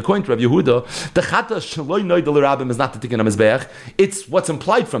yibayilei. According to Rav Yehuda, the chata sheloi noida l'rabim is not the tikkun hamizbeach. It's what's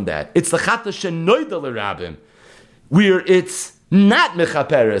implied from that. It's the chata shenoida l'rabim, where it's not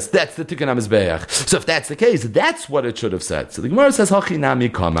mechaperes. That's the tikkun hamizbeach. So if that's the case, that's what it should have said. So the Gemara says hachi nami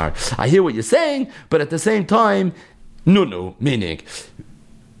kamar. I hear what you're saying, but at the same time, no, meaning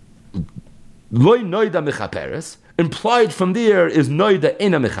loi noida mechaperes. Implied from there is noida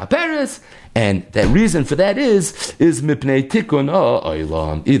ina mechaperes, and the reason for that is mipnei tikkun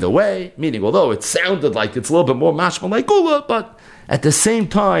oilam. Either way, meaning although it sounded like it's a little bit more mashma like ula, but at the same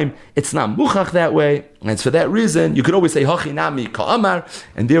time it's not muchach that way, and it's for that reason you could always say hachinami ka'amar,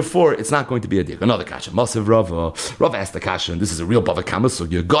 and therefore it's not going to be a dik. Another kasha, Masav Rava asked the kasha, and this is a real bava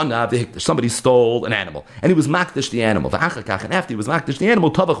kamasug. You're gonna somebody stole an animal, and he was makdish the animal. And after he was makdish the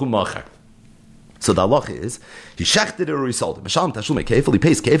animal, tavachu machar. So the halacha is, he shechted it or he sold it. Masham tashlume kefil, he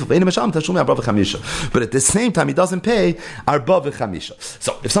pays kefil, ve'ena masham tashlume arba v'chamisha. But at the same time, he doesn't pay arba v'chamisha.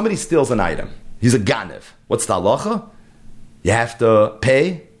 So if somebody steals an item, he's a ganev. What's the halacha? You have to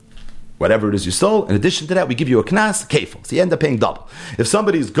pay whatever it is you stole. In addition to that, we give you a knas, kefil. So you end up paying double. If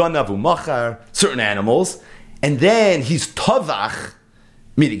somebody's ganav umachar certain animals, and then he's tovach,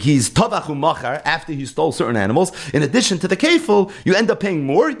 meaning he's tovach umachar after he stole certain animals, in addition to the kefil, you end up paying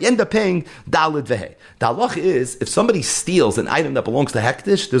more. You end up paying dalid vehei. The halach is, if somebody steals an item that belongs to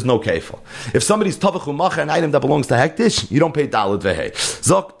hektish, there's no kefil. If somebody's tovach umachar an item that belongs to hektish, you don't pay dalid vehei.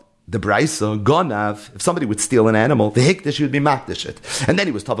 Zok the Braisa, Gonav, if somebody would steal an animal, the Hikdish, you would be Makdish it. And then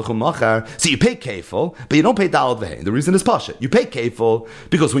he was Tavachum Machar, so you pay Kefil, but you don't pay Dalad Vehei. The reason is Pasha. You pay Kefil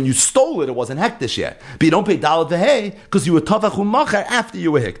because when you stole it, it wasn't Hekdish yet. But you don't pay Dalad Vehei because you were Tavachum Machar after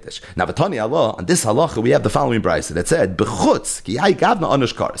you were Hikdish. Now, Vatani Allah, on this halacha, we have the following Braisa that said, Bechutz, ki hai gavna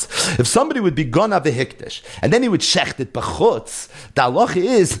anush kares. If somebody would be Gonav the Hikdish, and then he would shecht it Bechutz, the halacha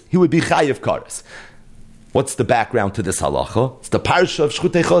is, he would be Chayiv Kares. What's the background to this halacha? It's the parsha of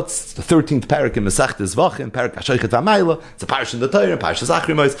Shchutei Chutz. It's the 13th parak in Masechtas Zvachim, parak Hashoichet V'Amayla. It's a parsha in the Torah, parsha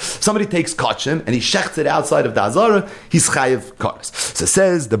Zachrimos. Somebody takes kachim and he shechts it outside of the Azara, he's chayiv kares. So it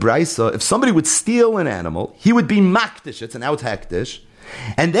says the Braisa, if somebody would steal an animal, he would be makdish, it's an out hektish,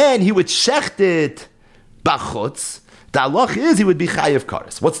 and then he would shecht it bachutz. The halach is he would be chayiv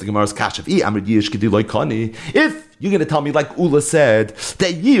kares. What's the Gemara's kashav? If you're going to tell me, like Ula said,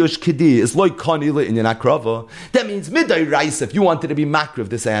 that Yush Kedi is like Kani in Akrava. That means midday rice. If you wanted to be makriv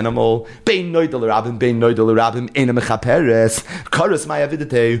this animal, bein noidel rabim, ena mechaperes, kares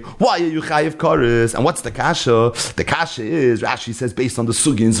mayavidete. Why are you chayiv kares? And what's the kasha? The kasha is Rashi says based on the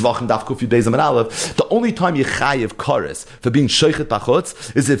sugi in Zvachim daf kufi beis amar aleph. The only time you chayiv kares for being sheichet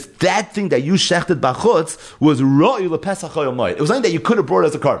bachutz is if that thing that you shechted bachutz was roi lepesach hayomayit. It was something that you could have brought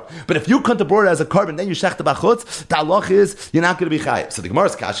as a carbon. But if you couldn't have brought it as a carbon, then you shechted bachutz. The halach is you're not going to be chayiv. So the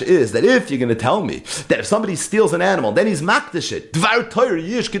Gemara's kasha is that if you're going to tell me that if somebody steals an animal, then he's makdish it, dvar toyer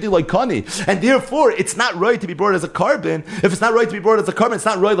yish kedi like kani, and therefore it's not right to be brought as a carbon. If it's not right to be brought as a carbon, it's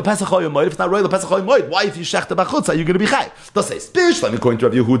not right lepesach hayomayit. If it's not right lepesach hayomayit, why if you shechted bachutz are you going to be chayiv? They'll say spish. Let me according to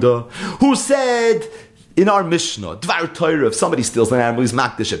Rav Yehuda, who said in our Mishnah, dvar toyer, if somebody steals an animal, he's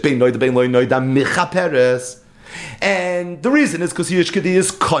makdish it. Bein noida, bein loy noida, michaperes. And the reason is because Yish Kedi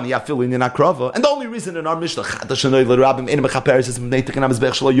is Kani Afilin in Akrava. And the only reason in our Mishnah, so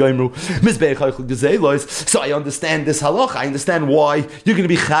I understand this halacha. I understand why you're going to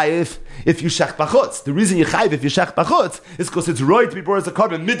be chayiv if you shech bachutz. The reason you're chayiv if you shech bachutz is because it's right to be brought as a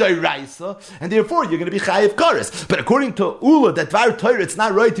carbon midai raisa, and therefore you're going to be chayiv kares. But according to Ula, that Dvar Torah, it's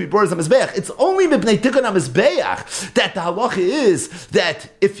not right to be brought as a mizbeach. It's only mibnei tikkun mizbeach that the halacha is that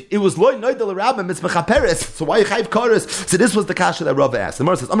if it was loy noidel rabim, it's mechaperes. So why chayiv kares? So this was the kasha that Rav asked. The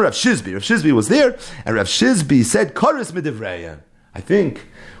Gemara says, Amar Rav Shizbi. Rav Shizbi was there, and Rav Shizbi said, kares midivreya. I think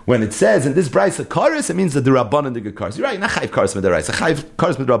when it says in this brayso kares, it means that the Rabbanan did kares. You're right, not chayiv kares midiraisa, chayiv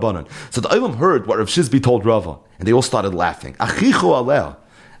kares midrabanan. So the Olam heard what Rav Shizbi told Rava, and they all started laughing. Achichu alel.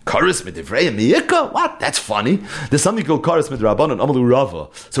 Kares midivreya miyika? What? That's funny. There's something called kares midrabanan, amalu Rava.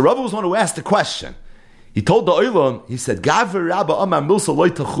 So Rava was one who asked the question. He told the Olam, he said, Gaver Rabba Amar Milsa Loy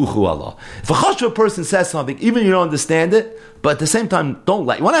Tachuchu Allah. If a chashuv person says something, even you don't understand it, but at the same time, don't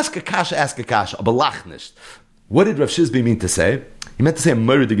like. You want to ask a kasha, a balachnish. What did Rav Shizbi mean to say? He meant to say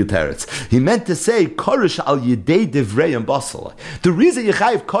murder geteretz. He meant to say korish al yedei divrei and basala. The reason you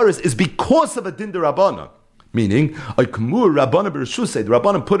chayiv korish is because of a din derabana. Meaning, the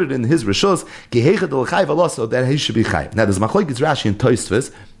Rabbanan put it in his rishus, so that he should be chayiv. Now there's machlokes Rashi and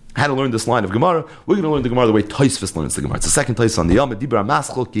Tosfos how to learn this line of Gemara. We're going to learn the Gemara the way Tosfos learns the Gemara. It's the second Tosfos on the Yom.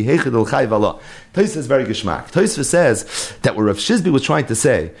 Tosfos is very geschmack. Tosfos says that what Rav Shizbi was trying to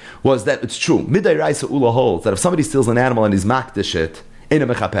say was that it's true. Midday Raisa Ula holds that if somebody steals an animal and he's makdish it,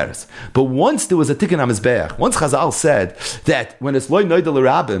 but once there was a tikkun hamizbeach, once Chazal said that when it's loy noidel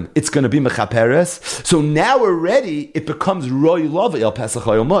rabim, it's going to be mechaperes. So now already it becomes roy lava el pesach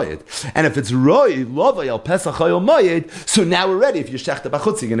hayomayid, and if it's roy lava el pesach hayomayid, so now already if you shechted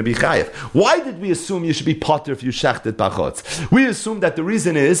bachutz, you're going to be chayiv. Why did we assume you should be potter if you shechted bachutz? We assumed that the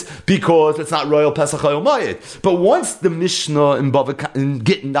reason is because it's not roy el pesach hayomayid. But once the Mishnah in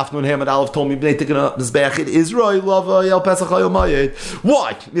Gittin daf nun hamad aleph told me bnei tikkun hamizbeach, it is roy lava el pesach hayomayid.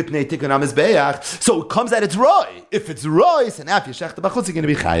 Why? So it comes out it's roy. If it's roy, so now if you shech the bachutz, you're going to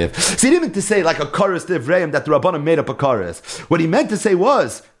be chayiv. So he didn't mean to say like a chorus divrayim that the Rabbanan made up a chorus. What he meant to say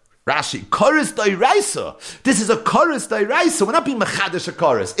was, Rashi, chorus dairaisa. This is a chorus dairaisa. We're not being machadish a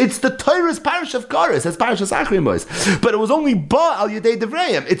chorus. It's the Torah's parish of chorus. That's parish of Achrimos. But it was only ba al yedei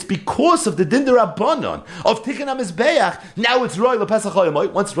devrayim. It's because of the din derabanan of tikkun hamizbeach. Now it's roy lepesach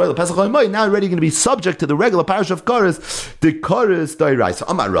hayomayit. Once it's roy lepesach hayomayit, now already going to be subject to the regular parish of chorus, the chorus dairaisa.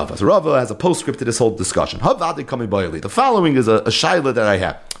 Amar Rava. So Rava has a postscript to this whole discussion. Havadi coming by. The following is a shaila that I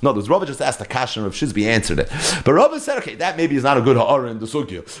have. No, there's Rava just asked the question, Rav Shizbi answered it. But Rava said, okay, that maybe is not a good ha'ara in the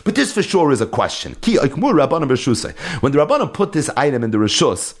sugya. But this for sure is a question. Ki oikmur Rabbanan b'reshusay. When the Rabbanan put this item in the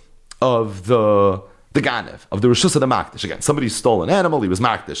reshus of the ganev, of the reshus of the makdish, again, somebody stole an animal, he was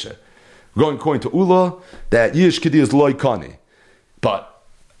makdish it. We're going according to Ula, that yish kidi is loy kani. But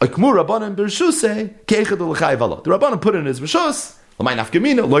oikmur Rabbanan b'reshusay, keichad l'chai v'alo. The Rabbanan put it in his reshus, l'may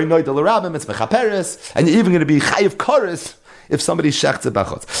nafkamina, loy noy del rabim, it's mechaperes, and you're even going to be chayiv koris, if somebody shechts it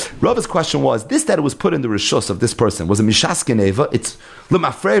bachotz. Rava's question was, this that it was put in the reshus of this person, was a mishas geneva, it's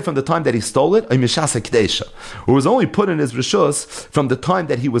l'mafrei from the time that he stole it, or mishas hekdesha. Or it was only put in his reshus from the time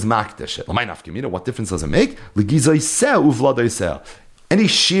that he was makdesh it. L'may nafkamina, what difference does it make? L'gizay seh uvladai seh. Any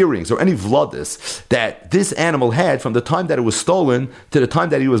shearings or any vladis that this animal had from the time that it was stolen to the time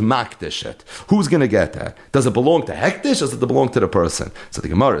that he was makdish it, who's going to get that? Does it belong to hekdish or does it belong to the person? So the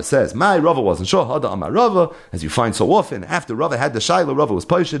Gemara says, my Rava wasn't sure, hada amar Rava, as you find so often, after Rava had the shaila, Rava was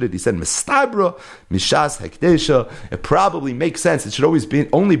posheted, he said, mistabra, mishas hekdesha, it probably makes sense, it should always be,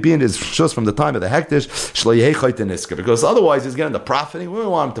 only be in his shus from the time of the hekdish, shlo yehei chayt niska, because otherwise he's getting the profiting, we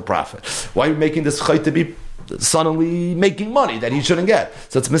don't want him to profit. Why are you making this chayt to be suddenly making money that he shouldn't get?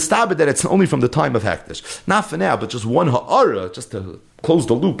 So it's mistabed that it's only from the time of hektish. Not for now, but just one ha'ara, just to close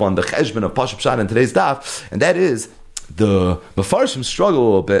the loop on the cheshbon of Pashup Shad in today's daf, and that is the Mefarshim struggle a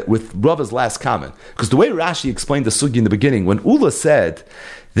little bit with Rava's last comment. Because the way Rashi explained the sugi in the beginning, when Ula said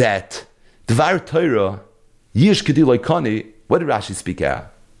that Dvar Torah, Yish Kedi Loikani, what did Rashi speak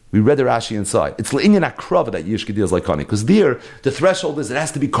out? We read the Rashi inside. It's l'inyan akrava that Yish Kedi is Loikani, because there, the threshold is it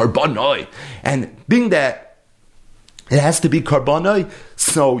has to be karbonoi. And being that it has to be karbonoi,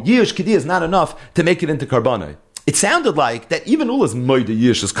 so Yish Kedi is not enough to make it into karbonoi. It sounded like that even Ula's moide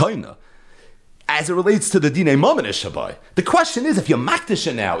Yish is kaina, as it relates to the dinei mamonish shabai. The question is, if you're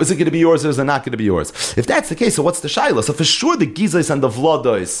makdisha now, is it going to be yours or is it not going to be yours? If that's the case, so what's the shaila? So for sure the gizais and the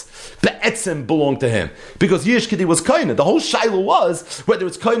vladois be'etzim belong to him, because Yish Kedi was kaina. The whole shaila was whether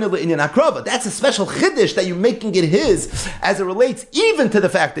it's kaina le'inyan akrava. That's a special chiddush that you're making it his, as it relates even to the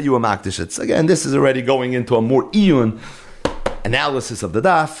fact that you were makdish. So again, this is already going into a more iyun analysis of the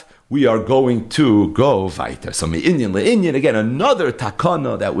daf. We are going to go weiter. So me'inyan le'inyan, again, another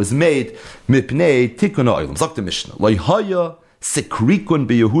takana that was made mipnei tikkun ha'olam. Zok the Mishnah. Lo'haya sekrikun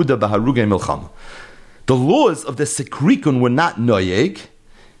beYehuda b'harugei milchama. The laws of the sekrikun were not noyeg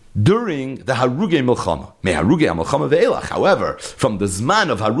during the harugei milchama. Me harugei milchama ve'elach. However, from the zman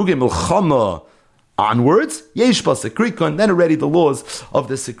of harugei milchama onwards, yesh ba sekrikun, then already the laws of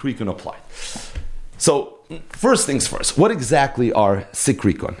the sekrikun applied. So, first things first, what exactly are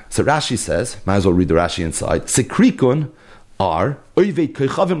sikrikun? So Rashi says, might as well read the Rashi inside, sikrikun are oivei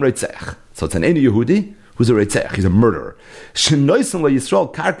koichavim reitzech. So it's an Eni Yehudi who's a reitzech, he's a murderer. Shenoisen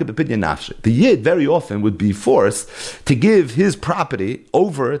leYisrael karka b'pidyon nafshe. The Yid very often would be forced to give his property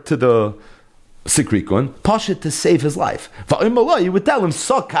over to the sikrikun, pashit, to save his life. Va'im you would tell him,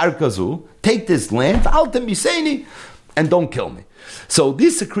 so karkazu, take this land, altem biseni, and don't kill me. So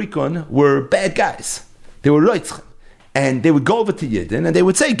these sikrikun were bad guys. They were reitzchim. And they would go over to Yidden and they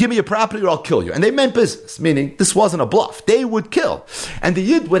would say, give me your property or I'll kill you. And they meant business, meaning this wasn't a bluff. They would kill. And the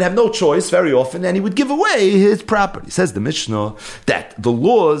Yid would have no choice very often and he would give away his property. Says the Mishnah that the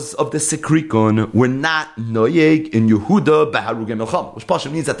laws of the sikrikun were not noyeg in Yehuda b'harugei milchama, which Pasha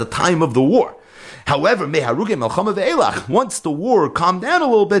means at the time of the war. However, meharugei milchama ve'elach, once the war calmed down a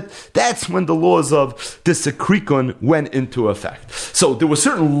little bit, that's when the laws of the sikrikun went into effect. So there were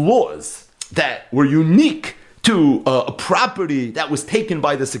certain laws that were unique to a property that was taken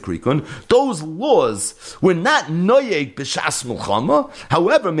by the sikrikun. Those laws were not noyeg b'shas milchama.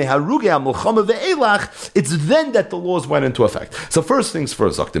 However, meharugei milchama ve'elach, it's then that the laws went into effect. So first things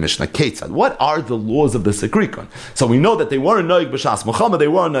first, Dr. Mishnah, Ketzad, what are the laws of the sikrikun? So we know that they weren't noyeg b'shas milchama, they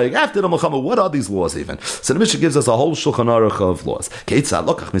weren't noyeg after the milchama. What are these laws even? So the Mishnah gives us a whole shulchan aruch of laws. Ketzad,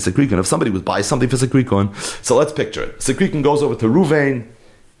 lokach sikrikun, if somebody would buy something for sikrikun, so let's picture it. Sikrikun goes over to Ruvain,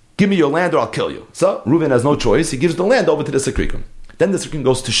 give me your land or I'll kill you. So Reuven has no choice. He gives the land over to the sikrikun. Then the sikrikun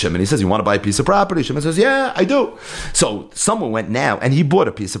goes to Shimon. He says, you want to buy a piece of property? Shimon says, yeah, I do. So someone went now and he bought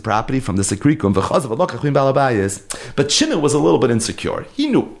a piece of property from the sikrikun. But Shimon was a little bit insecure. He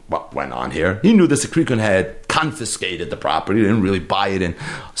knew what went on here. He knew the sikrikun had confiscated the property. He didn't really buy it in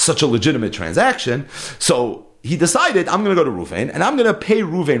such a legitimate transaction. So he decided, I'm going to go to Reuven and I'm going to pay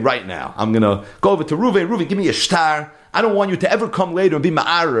Reuven right now. I'm going to go over to Reuven. Reuven, give me a shtar. I don't want you to ever come later and be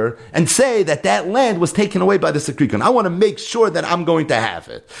ma'arer and say that that land was taken away by the sikrikun. I want to make sure that I'm going to have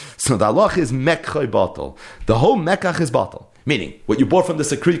it. So the halach is mekchai batal. The whole mekach is batal. Meaning, what you bought from the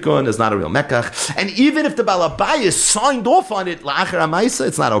Sekrikon is not a real Mekach. And even if the Balabayas signed off on it, La'achar HaMaisa,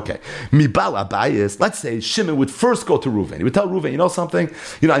 it's not okay. Mi Balabayas, let's say Shimon would first go to Reuven. He would tell Reuven, you know something?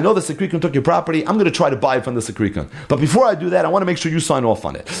 I know the Sekrikon took your property. I'm going to try to buy it from the Sekrikon. But before I do that, I want to make sure you sign off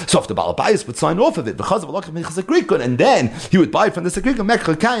on it. So if the Balabayas would sign off of it, and then he would buy it from the Sekrikon,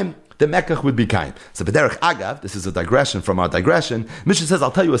 Mekach Kaim, the Mekach would be kind. So B'derech Agav, this is a digression from our digression, Mishnah says,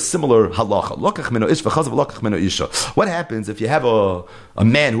 I'll tell you a similar halacha. Lokach mino ish v'chazav lokach mino isha. What happens if you have a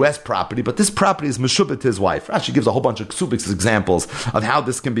man who has property, but this property is meshubet to his wife? Rashi gives a whole bunch of ksubix examples of how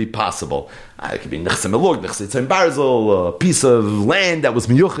this can be possible. It could be nechse melug, nechse tzim barzel, a piece of land that was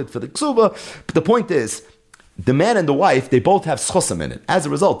miyuchid for the ksuba. But the point is, the man and the wife, they both have schosim in it. As a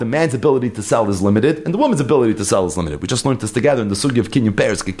result, the man's ability to sell is limited, and the woman's ability to sell is limited. We just learned this together in the sugi of kinyan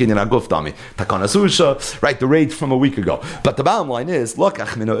peres, kinyan aguf dami, takana susha, right? The rate from a week ago. But the bottom line is,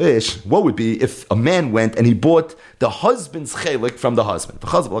 lokach mino ish. What would be if a man went and he bought the husband's chelik from the husband,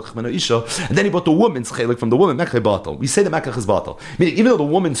 and then he bought the woman's chelik from the woman? Mekach batal. We say the mekach is batal. Meaning, even though the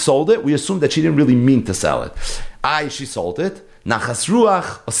woman sold it, we assume that she didn't really mean to sell it. She sold it. Nachas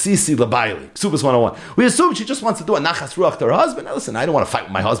ruach asisi labayli. Ksubas 101. We assume she just wants to do a nachas ruach to her husband. Now, listen, I don't want to fight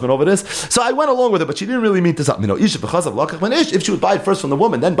with my husband over this, so I went along with it, but she didn't really mean to sell. If she would buy it first from the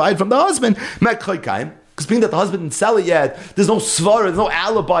woman, then buy it from the husband, because being that the husband didn't sell it yet, there's no svara, there's no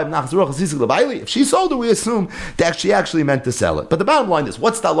alibi of nachas ruach asisi labayli. If she sold it, we assume that she actually meant to sell it. But the bottom line is,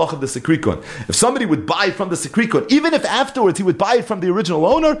 what's the halach of the sekrikon? If somebody would buy it from the sekrikon, even if afterwards he would buy it from the original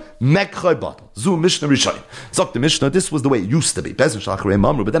owner, mekchay batal. Zu Mishnah Rishayim. Zok the Mishnah, this was the way it used to be. Bezin Shalacharei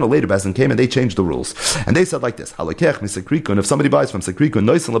Mamru, but then a later Bezin came and they changed the rules. And they said like this, Halakech misekrikon, if somebody buys from sekrikon,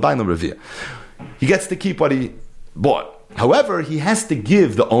 noisin labayim revia. He gets to keep what he bought. However, he has to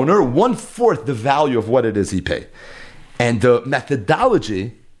give the owner 1/4 the value of what it is he paid. And the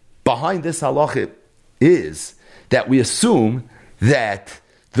methodology behind this halacha is that we assume that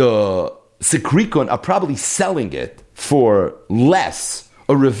the sekrikon are probably selling it for less,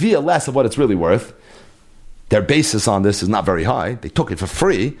 a revia less of what it's really worth. Their basis on this is not very high. They took it for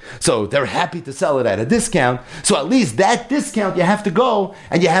free, so they're happy to sell it at a discount. So at least that discount you have to go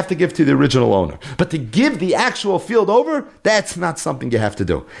and you have to give to the original owner. But to give the actual field over, that's not something you have to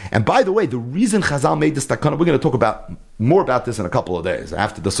do. And by the way, the reason Chazal made this takana, we're going to talk more about this in a couple of days,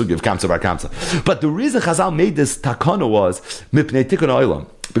 after the sugi of Kamsa Bar Kamsa. But the reason Chazal made this takana was mipnei tikkun olam,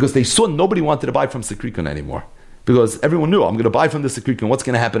 because they saw nobody wanted to buy from Sekrikon anymore. Because everyone knew, I'm going to buy from the Sekrikon, what's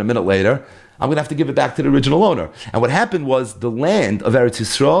going to happen a minute later? I'm going to have to give it back to the original owner. And what happened was the land of Eretz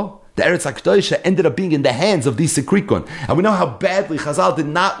Yisrael, the Eretz HaKadosh, ended up being in the hands of these Sekrikon. And we know how badly Chazal did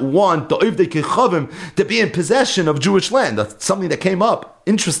not want the Ovdei Kechavim to be in possession of Jewish land. That's something that came up,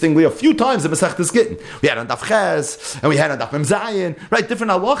 interestingly, a few times in Masechtas Gittin. We had on Daf Ches, and we had on Daf Mem Zayin, right?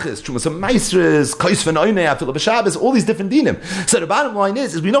 Different halachas, Trumas and Meisres, Kais V'Noinei, after the Shabbos, all these different dinim. So the bottom line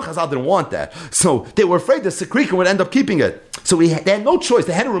is we know Chazal didn't want that. So they were afraid the Sekrikon would end up keeping it. So they had no choice.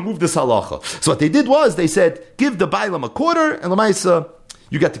 They had to remove this halacha. So what they did was, they said, give the Bailam a quarter, and Lamaisa,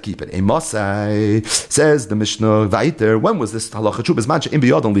 you got to keep it. Emasai, says the Mishnah, Vaiter, when was this halacha true?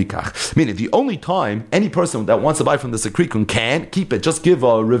 Meaning, the only time any person that wants to buy from the Sekrikon can keep it, just give a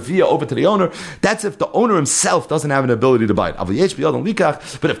revia over to the owner, that's if the owner himself doesn't have an ability to buy it. But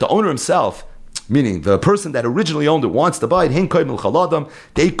if the owner himself, meaning the person that originally owned it wants to buy it,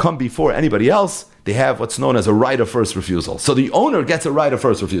 they come before anybody else. They have what's known as a right of first refusal. So the owner gets a right of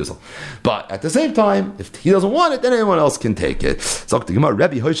first refusal. But at the same time, if he doesn't want it, then anyone else can take it. So the Gemara,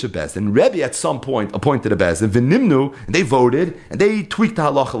 Rebbe Hosheh Bez, and Rebbe at some point appointed a Bez, and V'nimnu, and they voted, and they tweaked the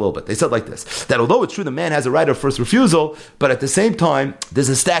halach a little bit. They said like this, that although it's true the man has a right of first refusal, but at the same time, there's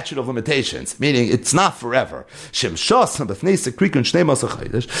a statute of limitations, meaning it's not forever. If the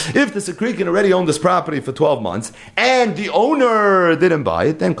Sekrikon already owned this property for 12 months, and the owner didn't buy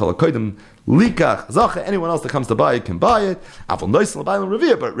it, then kol hakodim likach zache, anyone else that comes to buy it can buy it. But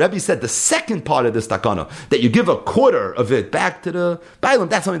Rebbe said the second part of this takana, that you give a quarter of it back to the bailam,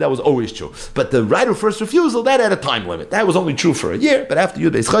 that's something that was always true. But the right of first refusal, that had a time limit. That was only true for a year, but after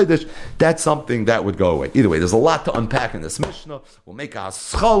Yud Beis Chodesh, that's something that would go away. Either way, there's a lot to unpack in this Mishnah. We'll make a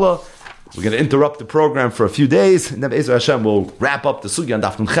haskalah. We're going to interrupt the program for a few days, and then Be'ezer Hashem will wrap up the sugya on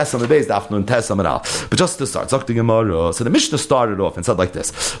Daf Nun Ches Amud Beis, Daf Nun Tes Amud Aleph. But just to start, Zok the Gemara. So the Mishnah started off and said like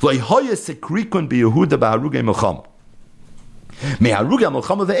this: Lo Yehoya Sekrikon BeYehuda BaHarugei Milchama.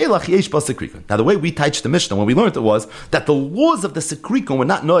 Now the way we teach the Mishnah, when we learned it was that the laws of the Sekrikon were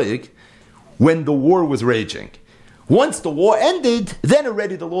not noig when the war was raging. Once the war ended, then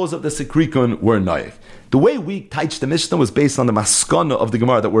already the laws of the Sekrikon were noig. The way we teach the Mishnah was based on the maskana of the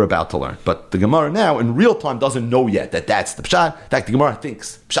Gemara that we're about to learn. But the Gemara now, in real time, doesn't know yet that that's the pshat. In fact, the Gemara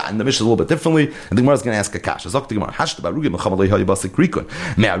thinks pshat in the Mishnah a little bit differently, and the Gemara is going to ask a kasha. Zok the Gemara,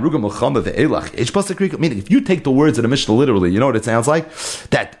 meaning, if you take the words of the Mishnah literally, you know what it sounds like?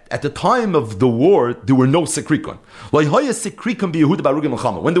 That at the time of the war, there were no sikrikon. When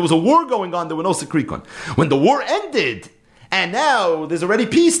there was a war going on, there were no sikrikon. When the war ended, and now there's already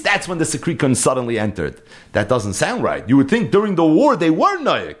peace, that's when the sikrikon suddenly entered. That doesn't sound right. You would think during the war they were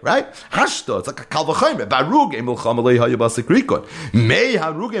noyek, right? Hashta, it's like a kal v'chaymer. Barug emilchama lehaya b'sikrikon. Mei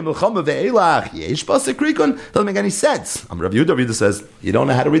harug emilchama ve'elach yesh b'sikrikon. Doesn't make any sense. Rav Yehuda says, you don't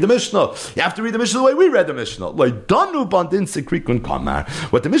know how to read the Mishnah. You have to read the Mishnah the way we read the Mishnah. Like danu bandin sikrikon kamar.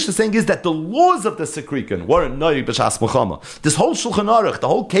 What the Mishnah is saying is that the laws of the sikrikon weren't noyek b'shas milchama. This whole Shulchan Aruch, the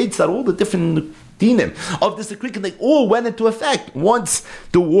whole Ketzar, all the different dinim of the sikrikon, they all went into effect once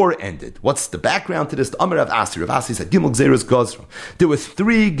the war ended. What's the background to this? The Amar Rav Asi. Rav Asi said, Gimel Gzeros Gozra. There were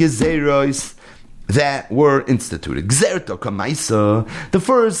 3 Gezeros that were instituted. Gzerto Kamaisa. The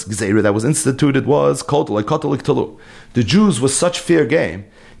first Gezerah that was instituted was Kotolik Talu. The Jews was such fair game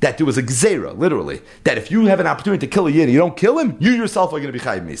that there was a Gezerah, literally, that if you have an opportunity to kill a Yid and you don't kill him, you yourself are going to be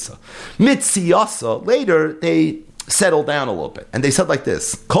Chayiv Misa. Mitziyasa, later they settled down a little bit. And they said like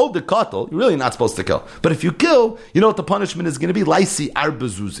this, Kol de Katel, you're really not supposed to kill. But if you kill, you know what the punishment is going to be? Laisi arba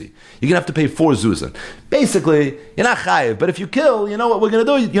zuzi. You're going to have to pay 4 zuzin. Basically, you're not chayiv, but if you kill, you know what we're going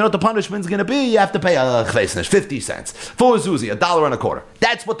to do? You know what the punishment is going to be? You have to pay a chveisnish, 50 cents. 4 zuzi, $1.25.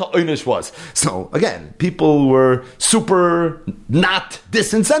 That's what the oynish was. So, again, people were super not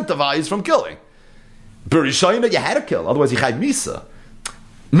disincentivized from killing. Berishayna, you had to kill, otherwise you chayiv misa.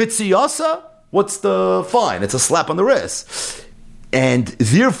 Mitziyasa, what's the fine? It's a slap on the wrist. And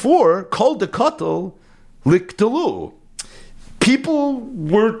therefore, kol de katel liktalu. People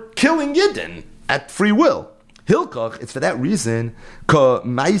were killing Yidden at free will. Hilkach, it's for that reason,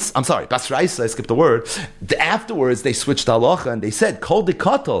 Basraisa, I skipped the word. Afterwards, they switched halacha and they said, kol de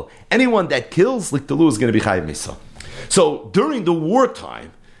katel, anyone that kills liktalu is going to be chayiv misa. So during the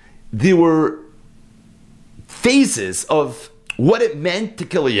wartime, there were phases of what it meant to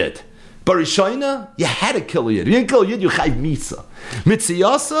kill a Yid. Barishaina, you had to kill a Yid. You didn't kill a Yid, you chayv misa.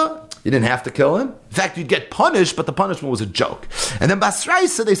 Mitziyasa, you didn't have to kill him. In fact, you'd get punished, but the punishment was a joke. And then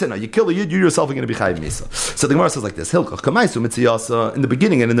Basraisa, they said, no, you kill a Yid, you yourself are going to be chayv misa. So the Gemara says like this, Hilchach, Kamaisu, Mitziyasa, in the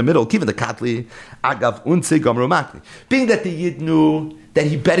beginning and in the middle, Kivan the Katli, Agav, Unse, Gomro Makli. Being that the Yid knew that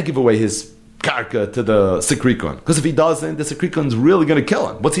he better give away his karka to the Sikrikon. Because if he doesn't, the Sikrikon's really going to kill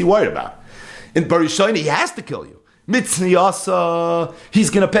him. What's he worried about? In Barishaina, he has to kill you. Mitzniyasa,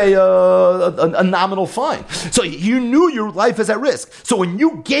 he's going to pay a nominal fine. So you knew your life is at risk. So when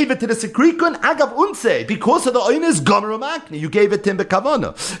you gave it to the Sikrikon, Agav Unse, because of the Oynes Gomer Makni, you gave it to him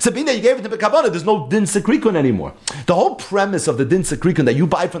Bekavana. So being that you gave it to Bekavana, there's no Din Sikrikon anymore. The whole premise of the Din Sikrikon, that you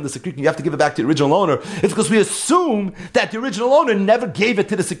buy from the Sikrikon, you have to give it back to the original owner, is because we assume that the original owner never gave it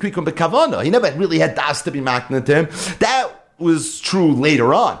to the Sikrikon Bekavana. He never really had das to be Makna to him. That was true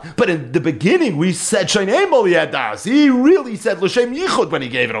later on. But in the beginning, we said, Das. He really said L'Shem Yichud when he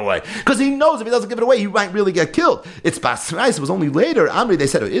gave it away. Because he knows if he doesn't give it away, he might really get killed. It's Basrais. It was only later, Amri, they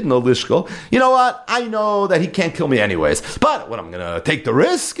said, Idno Lishkol. You know what? I know that he can't kill me anyways. But when I'm going to take the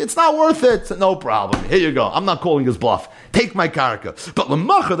risk, it's not worth it. No problem. Here you go. I'm not calling his bluff. Take my karka. But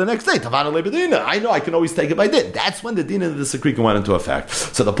L'macher, the next day, Tavana Lebedina. I know I can always take it by din. That's when the din of the Sikrikon went into effect.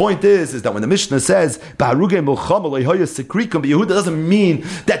 So the point is that when the Mishnah says, Ba'aruge Milchama Lehoya Sikrikon, Yehuda doesn't mean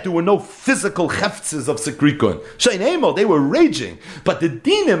that there were no physical heftzes of Sikrikon. Shein Emo, they were raging. But the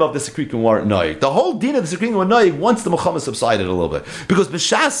dinim of the Sikrikon weren't noig. The whole din of the Sikrikon were noig once the Milchama subsided a little bit. Because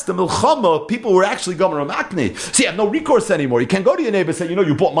B'shas, the Milchama, people were actually Gomer Makni. So you have no recourse anymore. You can't go to your neighbor and say,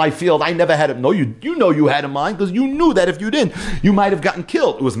 you bought my field, I never had it. No, you know you had it mine, because you knew that if you didn't, you might have gotten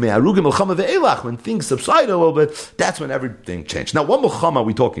killed. It was Me'arugim Milchama Ve'elach. When things subsided a little bit, that's when everything changed. Now, what Milchama are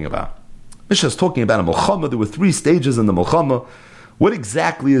we talking about? Mishnah is talking about a Milchama. There were 3 stages in the Milchama. What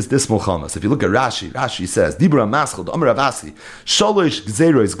exactly is this Milchama? So if you look at Rashi says, Dibra Maschel, Amar Avasi, Shalosh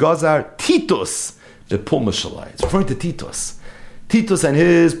Gzeros Gazar, Titus, the Pulmus Shalai. It's referring to Titus. Titus and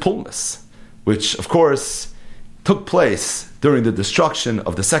his Pulmus, which, of course, took place during the destruction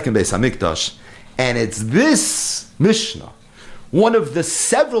of the second Beis HaMikdash. And it's this Mishnah, one of the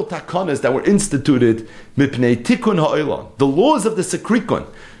several takanas that were instituted, Mipnei Tikkun Ha'olam, the laws of the Sikrikon,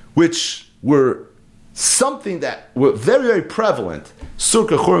 which were something that were very, very prevalent,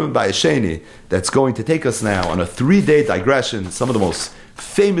 Surka Churban Bayesheni, that's going to take us now on a 3-day digression, some of the most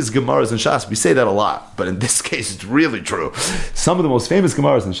famous Gemaras in Shas. We say that a lot, but in this case it's really true. Some of the most famous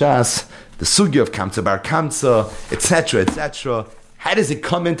Gemaras in Shas, the Sugya of Kamsa Bar Kamsa, etc., etc. How does it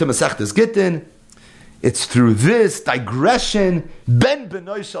come into Masechtas Gittin? It's through this digression, ben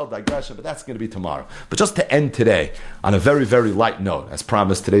benoishal digression, but that's going to be tomorrow. But just to end today on a very, very light note, as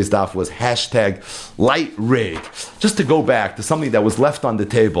promised, today's daf was hashtag light raid. Just to go back to something that was left on the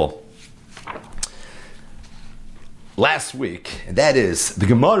table last week, and that is the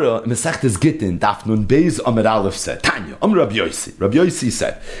Gemara Mesechtes Gittin Daf Nun Beis Amud Aleph said, Tanya, Rabbi Yossi. Rabbi Yossi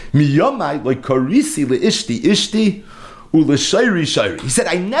said, Miyomai lekarisi leishti ishti uleshayri shayri. He said,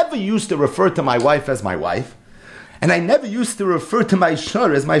 I never used to refer to my wife as my wife, and I never used to refer to my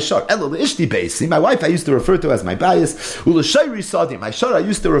shar as my shar. Elo leishti beisi. My wife I used to refer to as my bias. Uleshayri sadi. My shar I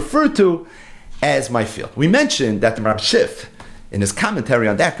used to refer to as my field. We mentioned that the Rav Shif, in his commentary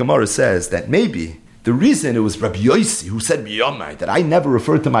on that Gemara, says that maybe the reason it was Rabbi Yossi who said Miyomai, that I never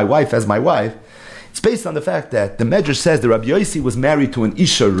referred to my wife as my wife, it's based on the fact that the Medrash says that Rabbi Yossi was married to an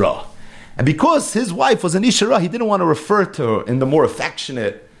Isha Ra. And because his wife was an Isha Ra, he didn't want to refer to her in the more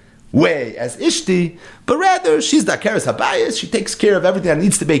affectionate way as Ishti, but rather she's the Akeres Habayis, she takes care of everything that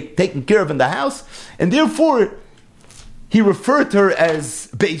needs to be taken care of in the house, and therefore he referred to her as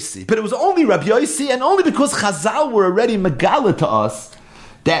Beisi. But it was only Rabbi Yossi, and only because Chazal were already Megala to us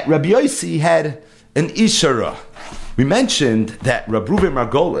that Rabbi Yossi had an Ishara. We mentioned that Rab Ruven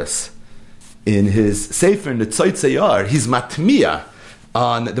Margolis, in his Sefer Netzot Zayar, he's matmiya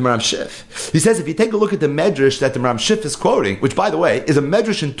on the Maram Shif. He says if you take a look at the Medrash that the Maram Shif is quoting, which by the way is a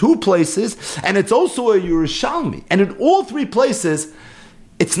Medrash in two places, and it's also a Yerushalmi, and in all three places,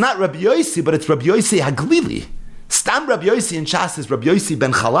 it's not Rabbi Yossi, but it's Rabbi Yossi Haglili. Stam Rabbi Yossi in Shas is Rabbi Yossi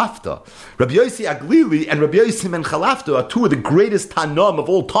ben Chalafta. Rabbi Yossi Aglili and Rabbi Yossi ben Chalafta are two of the greatest Tanam of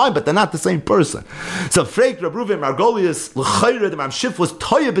all time, but they're not the same person. So Freik Rab Ruven Margolius L'chayra the Mamshif was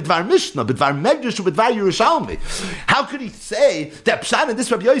Toya b'dvar Mishnah, b'dvar Medrash, b'dvar Yerushalmi. How could he say that Pshat in this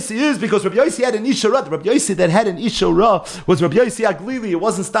Rabbi Yossi is because Rabbi Yossi had an Isha Ra? The Rabbi Yossi that had an Isha Ra was Rabbi Yossi Aglili. It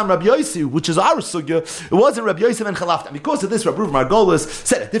wasn't Stam Rabbi Yossi, which is our sugya. It wasn't Rabbi Yossi ben Chalafta. And because of this, Rab Ruven Margolius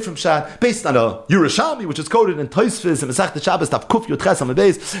said a different Pshat based on a Yerushalmi, which is quoted in Tosfos and Masechet Shabbos Daf Kuf Yud Ches Amud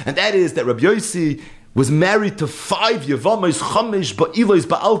Beis, and that is that Rabbi Yossi was married to 5 Yevamos, Chamish, Ba'ilos,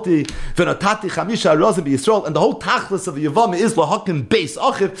 Ba'alti, V'natati, Chamisha, Arozim, B'Yisrael, and the whole tachlis of the Yevama is Lahakim Beis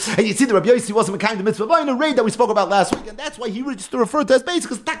Achiv, and you see that Rabbi Yossi wasn't Mekayim the mitzvah in a raid that we spoke about last week, and that's why he used to refer to as Beis,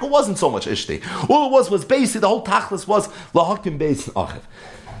 because Taka wasn't so much Ishti. All it was Beis, the whole tachlis was Lahakim Beis Achiv.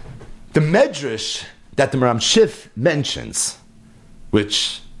 The Medrash that the Maram Shif mentions,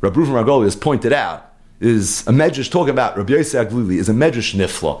 which Rabbi Ruven Margolius pointed out, is a medrash talking about Rabbi Yossi Aglili, is a medrash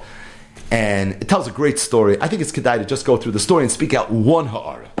nifla, and it tells a great story. I think it's kedai to just go through the story and speak out one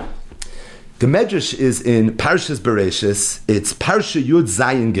ha'ara. The medrash is in Parshas Bereshis. It's Parsha Yud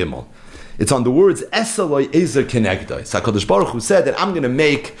Zayin Gimel. It's on the words Esaloi Ezer Kenegdoi. So HaKadosh Baruch Hu said that I'm going to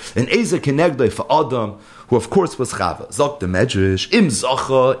make an Ezer Kenegdoi for Adam, who of course was Chava. Zok the medrash Im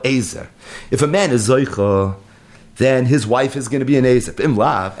Zocha Ezer. If a man is Zocha, then his wife is going to be an Ezef, Im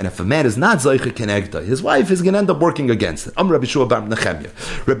Lav, and if a man is not Zoicha Kenegda, his wife is going to end up working against it. Rabbi Yeshua bar Nechemya.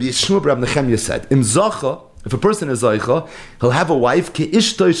 Rabbi Yeshua bar Nechemya said, Im Zocha, if a person is Zoicha, he'll have a wife, Ki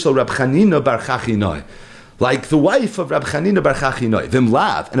Ishtoi shel Rab Chanina bar Chachinoi, like the wife of Rab Chanina bar Chachinoi. Vim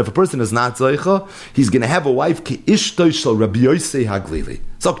Lav, and if a person is not Zoicha, he's going to have a wife, Ki Ishtoi shel Rabbi Yossi Haglili.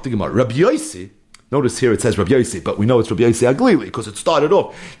 Zok the Gemara, Rabbi Yossi, notice here it says Rabbi Yossi, but we know it's Rabbi Yossi Aglili because it started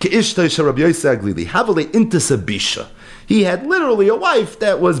off Ke'ishtay Rabbi Yossi Aglili. Havale intas a bisha. He had literally a wife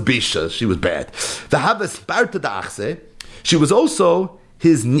that was bisha. She was bad. The Havas Barta Dachse. She was also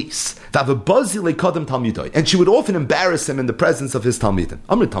his niece. And she would often embarrass him in the presence of his Talmidim.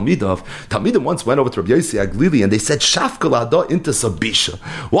 Amr Talmidim once went over to Rabbi Yossi Aglili and they said, Shafkalada intas a bisha.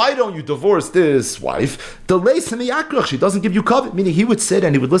 Why don't you divorce this wife? She doesn't give you covet. Meaning he would sit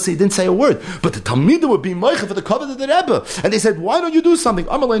and he would listen, he didn't say a word. But the Talmidim would be moicha for the covet of the Rebbe. And they said, why don't you do something?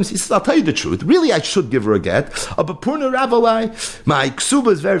 He says, I'll tell you the truth. Really, I should give her a get. Abapurna Ravalai, my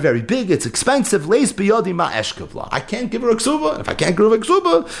ksuba is very, very big. It's expensive. Leis biyodi ma eshkavla. I can't give her a ksuba. And if I can't give her a ksuba,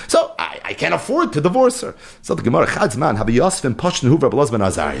 so I can't afford to divorce her. So the Gemara Chadzman Habi Yosfin Pashnu Rabbi Elazar ben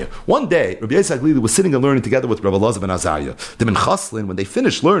Azariah. One day, Rabbi Yossi Aglili was sitting and learning together with Rabbi Elazar ben Azariah. The Ben Chaslin, when they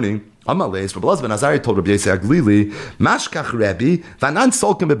finished learning, Amales, Rabbi Elazar ben Azariah told Rabbi Yossi Aglili, Mashkach Rebbe Vanan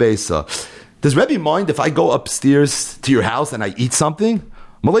Solkim Bebeisa. Does Rebbe mind if I go upstairs to your house and I eat something?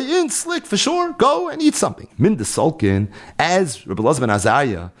 Malayin, slick, for sure, go and eat something. Min the Solkin, as Rabbi Elazar ben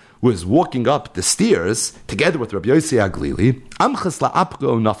Azariah was walking up the stairs together with Rabbi Yossi Aglili. Amchasla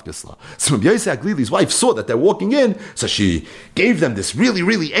apgo nafkasla. So Rabbi Yossi Aglili's wife saw that they're walking in, so she gave them this really,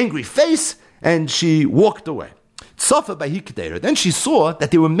 really angry face, and she walked away. Tzafa by hikdera. Then she saw that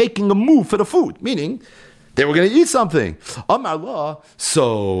they were making a move for the food, meaning they were going to eat something. Amar la,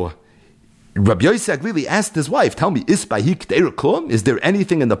 so Rabbi Yossi Aglili asked his wife, tell me, is there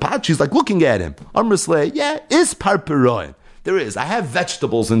anything in the pot? She's like looking at him. Amrsleh, yeah, is parperoin. There is. I have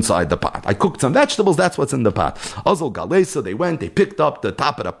vegetables inside the pot. I cooked some vegetables, that's what's in the pot. Azal Galesa, they went, they picked up the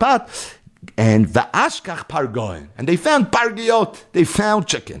top of the pot, and va'ashkach pargoin, and they found pargiot, they found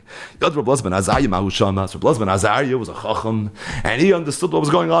chicken. Yod Reb Elazar ben Azariah mahushamas. Reb Elazar ben Azariah was a chacham, and he understood what was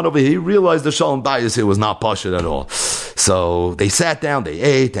going on over here. He realized the shalom bayis here was not pashut at all. So they sat down, they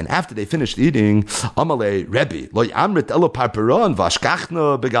ate, and after they finished eating, Amalei Rebbe loy amrit elo parperon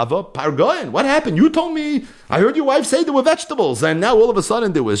vashkachna begava pargoin. What happened? You told me. I heard your wife say there were vegetables, and now all of a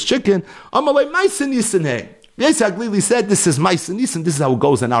sudden there was chicken. Amalei meisin yisinei. Yossi Aglili said, this is Meisin Nissen, this is how it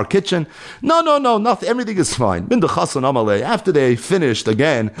goes in our kitchen. No, nothing, everything is fine. After they finished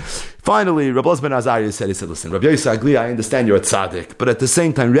again, finally, Rabbi Elazar ben Azariah said, listen, Rabbi Yossi Aglili, I understand you're a tzaddik, but at the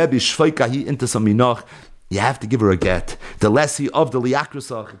same time, Rebbe Shveikahi into some minach, you have to give her a get. The lessee of the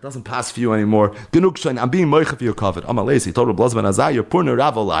liakrusach, it doesn't pass for you anymore. Genukshain, I'm being moicha for your covet. Amalesi, he told Rabbi Elazar ben Azariah, purna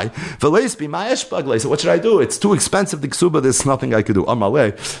ravolai, v'leisbi ma'eshbaglei. So what should I do? It's too expensive, the ksuba, there's nothing I could do.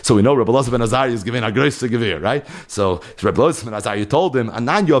 Amalei. So we know Rabbi Elazar ben Azariah is giving a grace to give here, right? So Rabbi Elazar ben Azariah told him,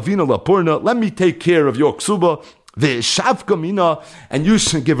 anan yavina la purna, let me take care of your ksuba, v'shavka mina, and you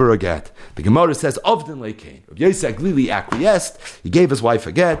should give her a get. The Gemara says, Avdin leikein. Rabbi Yossi Aglili acquiesced. He gave his wife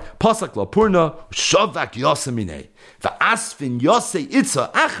a get. Pasak la purna, shavak yosemine. Va'asfin yosei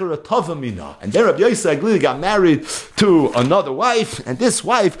itza achara tova mina. And then Rabbi Yossi Aglili got married to another wife, and this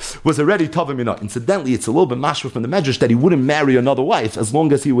wife was already tova mina. Incidentally, it's a little bit mashma from the Medrash that he wouldn't marry another wife as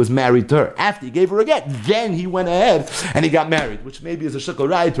long as he was married to her. After he gave her a get, then he went ahead and he got married, which maybe is a shikol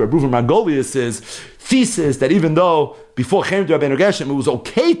right to Rabbi Margolius' thesis that even though before Cherem to Rabbeinu Gershom it was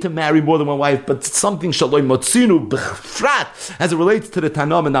okay to marry more than one wife, but something shaloi motzinu b'chfrat as it relates to the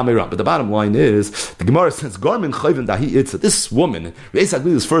Tanam and Namiram. But the bottom line is, the Gemara says, Garmin chayvin dahi itza. This woman, Yossi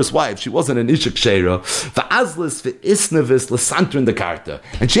Aglili's first wife, she wasn't an ishak sheira, va'azlis v'isnevis l'santer in the karta,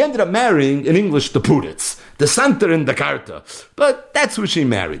 and she ended up marrying in English the Puditz, the santer in the karta. But that's who she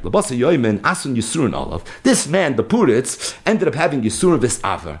married. L'basa yoymen asun yisurin olav. This man, the Puditz, ended up having yisurin vis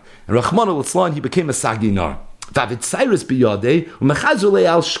aver, and Rachmana litzlan, he became a saginar. Because he was a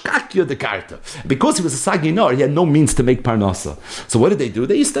saginar, he had no means to make parnasa. So what did they do?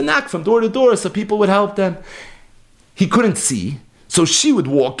 They used to knock from door to door so people would help them. He couldn't see, so she would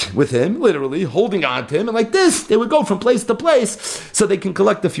walk with him, literally, holding on to him, and like this, they would go from place to place so they can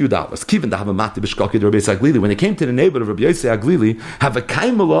collect a few dollars. When they came to the neighborhood of Rabbi Yossi Aglili,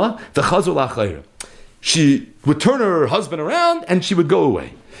 she would turn her husband around and she would go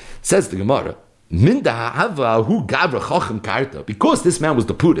away. Says the Gemara, because this man was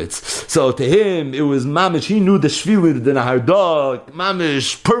the Puditz, so to him it was mamish. He knew the shvilim, the nahardah,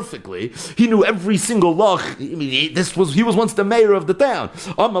 mamish perfectly. He knew every single loch. I mean, he was once the mayor of the town.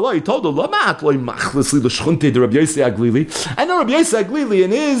 He told her, I know Rabbi Yossi Aglili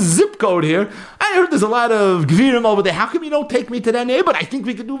in his zip code here. I heard there's a lot of gvirim over there. How come you don't take me to that neighborhood? I think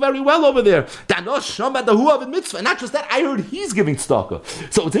we could do very well over there. And not just that, I heard he's giving tzedakah.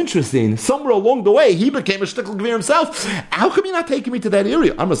 So it's interesting. Somewhere along the way, he became a shtickle gvir himself. How come you're not taking me to that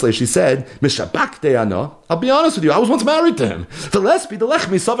area? Amrasle, she said, I'll be honest with you, I was once married to him.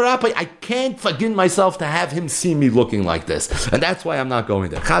 I can't forgive myself to have him see me looking like this. And that's why I'm not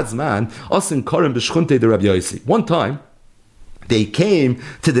going there. One time, they came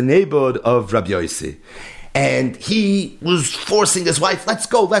to the neighborhood of Rabbi Yossi, and he was forcing his wife, let's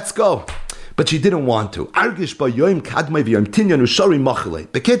go. But she didn't want to. Bekitzer,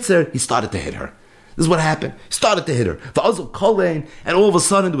 he started to hit her. This is what happened. He started to hit her. And all of a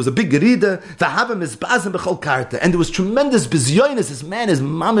sudden there was a big gerida. And there was tremendous bizyonis. This man is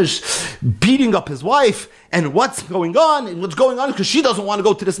mamish beating up his wife. And what's going on? And what's going on is because she doesn't want to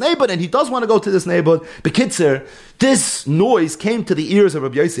go to this neighborhood, and he does want to go to this neighborhood. Bekitzer, this noise came to the ears of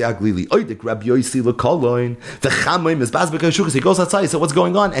Rabbi Yossi Aglili. Rabbi Yossi l'koloin. He goes outside. He said, what's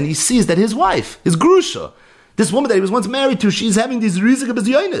going on? And he sees that his wife, his grusha, this woman that he was once married to, she's having these rizik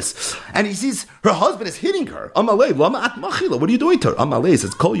bezyonis. And he sees her husband is hitting her. Amalei, lama at machila. What are you doing to her? Amalei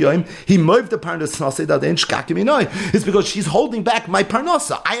says, kol yoim, he moved the parnasa that then shkakiminoi. It's because she's holding back my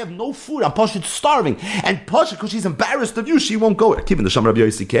parnasa. I have no food. I'm Pasha starving. And Pasha, because she's embarrassed of you, she won't go. Keeping the Sham Rabbi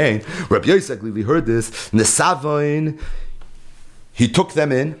Yossi came. Rabbi Yossi Aglili heard this. Nesavoin, he took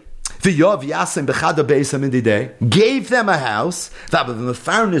them in. Gave them a house, and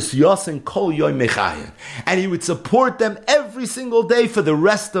he would support them every single day for the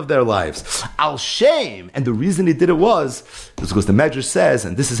rest of their lives. Al shame, and the reason he did it was because the Medrash says,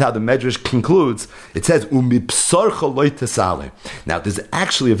 and this is how the Medrash concludes, it says, now there's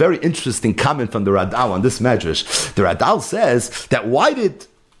actually a very interesting comment from the Radal on this Medrash. The Radal says that why did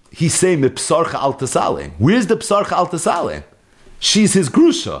he's saying Psarcha al Tasalim? Where's the Psarcha al Tasalim? She's his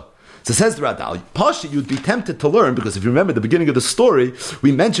grusha. So says the Radal, Pasha, you'd be tempted to learn, because if you remember the beginning of the story,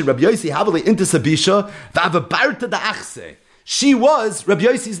 we mentioned Rabbi Yossi Havali into Sabisha, Vavabarta da Achse. She was Rabbi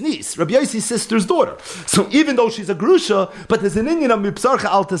Yossi's niece, Rabbi Yossi's sister's daughter. So even though she's a grusha, but there's an Indian of Mipsarcha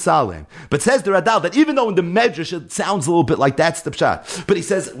al Tasalim. But says the Radal that even though in the Medrash it sounds a little bit like that's the pshat, but he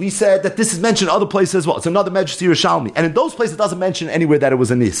says, we said that this is mentioned in other places as well. It's another Medrash to Yerushalmi. And in those places it doesn't mention anywhere that it was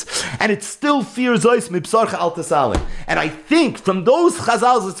a niece. And it still fears Zois Mipsarcha al Tasalim. And I think from those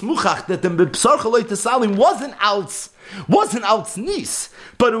Chazals it's muchach that the Mipsarcha al Tasalim wasn't Alt's niece,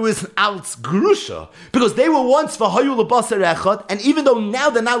 but it was Alt's grusha, because they were once v'hayu l'basar echad, and even though now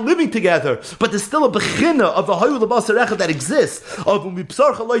they're not living together, but there's still a bechina of v'hayu l'basar echad that exists, of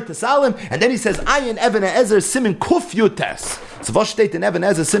u'mipsarcha loy tesalim, and then he says, ayin Even Ezer simin kuf yutes. So what steht in Even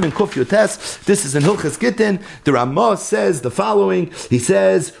Ezer simin kuf yutes? This is in Hilchas Gittin. The Ramah says the following, he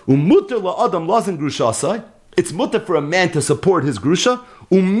says, u'muter la'adam lazen grushasai, it's mutter for a man to support his grusha.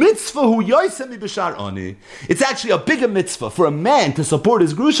 It's actually a bigger mitzvah for a man to support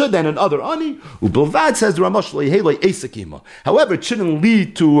his grusha than another ani. Ubelvad says the Ramash lehelei esakima. However, it shouldn't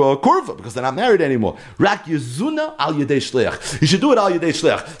lead to kurva because they're not married anymore. Rak yezuna al yedei shliach. You should do it al yedei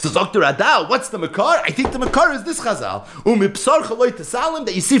shliach. So Dr. Adal, what's the makar? I think the makar is this chazal. Umipsar chaloi tesalim,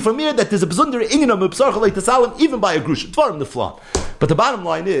 that you see from here that there's a bezunder inyan of mipsar chaloi tesalim even by a grusha. Dvarim the flan. But the bottom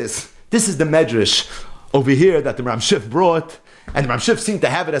line is, this is the medrash over here that the Ramshif brought. And the Ramshif seemed to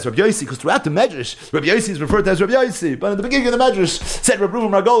have it as Rabbi Yossi, because throughout the Medrash, Rabbi Yossi is referred to as Rabbi Yossi. But in the beginning of the Medrash, said Rabbi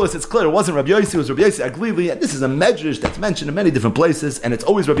Reuven Margolis, it's clear it wasn't Rabbi Yossi, it was Rabbi Yossi Aglili. And this is a Medrash that's mentioned in many different places, and it's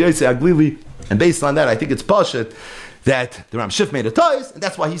always Rabbi Yossi Aglili. And based on that, I think it's Pashat that the Ramshif made a toys, and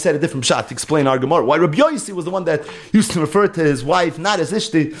that's why he said a different shot to explain our Gemara. Why Rabbi Yossi was the one that used to refer to his wife not as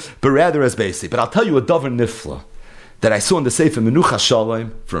Ishti, but rather as Beisi. But I'll tell you a Dover Nifla that I saw in the Sefer Menucha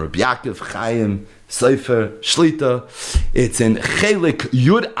Shalom from Rabbi Yaakov Chaim Sefer Shlita. It's in Chelik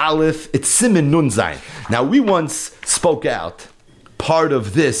Yud Aleph. It's Simin Nun Zayin. Now we once spoke out part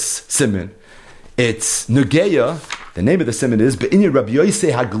of this Simin. It's Nugeya. The name of the Simin is Be'inyan Rabbi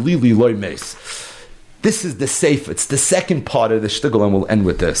Yosei Haglili Loy Meis. This is the Sefer. It's the second part of the shtigl, and we'll end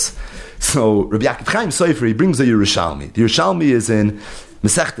with this. So Rabbi Yaakov Chaim Sefer, he brings a Yerushalmi. The Yerushalmi is in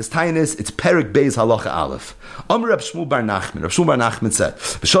Mesechtes Tainis, it's Perik Beis Halacha Aleph. Amr Reb Shmuel Bar Nachman. Reb Shmuel Bar Nachman said,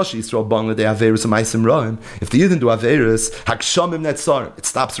 "V'shoshi Yisrael bang l'dei averus amaisim roim." If the Yidden do averus, hakshamim netzarim, it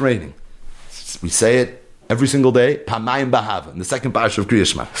stops raining. We say it every single day. Pamayim bahava in the second parsha of Kriya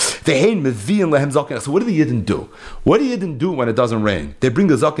Shema. Ve'hein mevi'in lehem zaken. So what do the Yidden do? What do Yidden do when it doesn't rain? They bring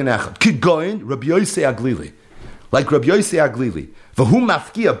the zaken echad. Kigoyin Rabbi Yosei Aglili, like Rabbi Yosei Aglili. V'hu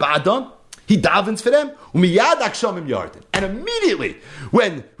mafkia ba'adam. He davens for them, and immediately,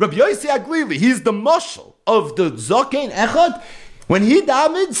 when Rabbi Yosei Aglili, he's the mashal of the Zaken Echad, when he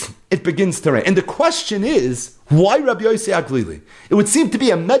davens, it begins to rain. And the question is, why Rabbi Yosei Aglili? It would seem to be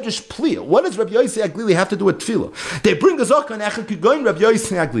a medrash pliya. What does Rabbi Yosei Aglili have to do with tefillah? They bring the Zaken Echad, going Rabbi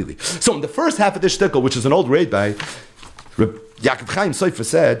Yosei Aglili. So in the first half of the shtickle, which is an old raid by Yaakov Chaim Sefer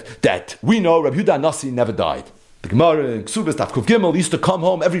said that we know Rabbi Yehuda Nasi never died. The Gemara in Ksubas Tafkuf Gimel used to come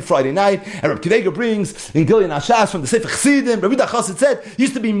home every Friday night, and Rabbi Kivega brings in Gilyon Hashas from the Sefer Chassidim. Rabbi Chassid said he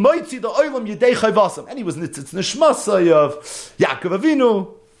used to be Moitzi the Olam Yedei Chayvasam, and he was Nitzitz Nishmasai of Yaakov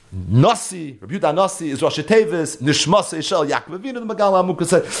Avinu. Nasi, Rabbi Yehuda Nasi is Rosh Tevis, Nishmasai Shel Yaakov Avinu. The Megala Amukah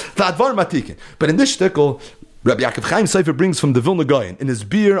said V'advar Matikin. But in this shtickle, Rabbi Yaakov Chaim Sefer brings from the Vilna Gaon in his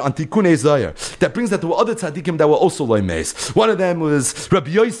beer on Tikunei Zayar that brings that there were other tzaddikim that were also loy meis. One of them was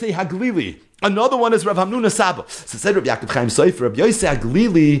Rabbi Yosei Haglili. Another one is Rav Hamnuna Saba. So said Rabbi Yaakov Chaim Sefer, Rabbi Yosei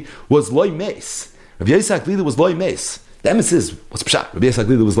Haglili was loy meis. Rabbi Yosei Haglili was loy meis. The emes is, what's pshat? Rabbi Yosei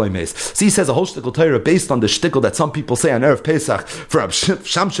Haglili was loy meis. So he says a whole shtickle Torah based on the shtickle that some people say on Erev Pesach for Rabbi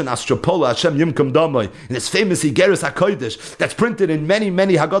Shamshin Astropola Hashem Yimkom Damai in his famous Igeris HaKodesh that's printed in many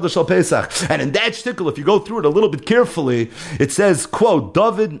Haggadah Shal Pesach. And in that shtickle, if you go through it a little bit carefully, it says, quote,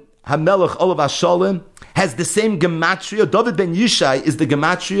 David HaMelech Olav HaShalem has the same gematria. David ben Yishai is the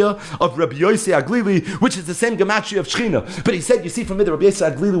gematria of Rabbi Yosei Aglili, which is the same gematria of Shechina. But he said, you see from it, Rabbi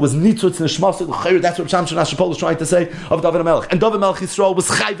Yosei Aglili was nitzutz neshmasik. That's what Shamshon Ashapol is trying to say of David HaMelech. And David Melech Yisrael was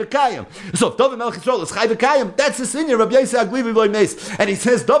Chai V'Kayim. So if David Melech Yisrael is Chai V'Kayim, that's the senior Rabbi Yosei Aglili loy meis. And he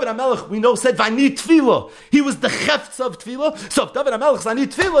says, David HaMelech, we know, said Vani Tefillah. He was the chefts of Tefillah. So if David HaMelech is Vani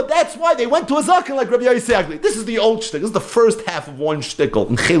Tefillah, that's why they went to a zaken like Rabbi Yosei Aglili. This is the old shtick. This is the first half of one shtickle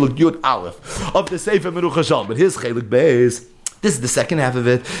in Cheluk Yud Aleph of the Sefer Menucha Shalom. But his Chelik Beis, this is the second half of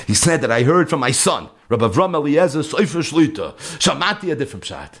it. He said that I heard from my son, Rabbi Avram Eliezer, Sofer Shlita, Shamati a different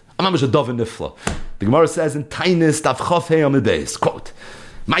pshat. Amamash a Dovin Nifla. The Gemara says in Tainis, Tav Chof Hei Amid Beis, quote,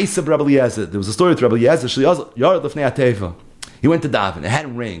 Ma'aseh Rabbi Eliezer, there was a story with Rabbi Eliezer, Shli Yard Lefnei HaTeva. He went to daven. It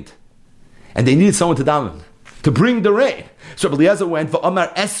hadn't rained. And they needed someone to daven, to bring the rain. So Rabbi Eliezer went,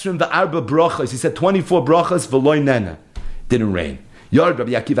 V'amar esrim v'arba brachas. He said 24 brachas, v'loi nena. Didn't rain. Yard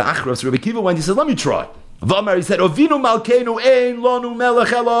Rabbi Akiva achrav. So Rabbi Akiva went, he said, let me try. V'amar, he said, Avinu malkeinu ein lanu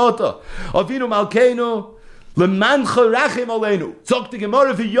melech ela ata. Avinu malkeinu lemancha rachim aleinu. Zok the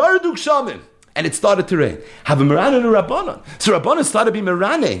Gemara v'yardu gshamim. And it started to rain. Have a Meranan and a Rabbanan. So Rabbanan started being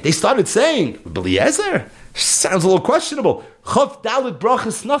Meranan. They started saying, Rabbi Eliezer, sounds a little questionable. Chav dalit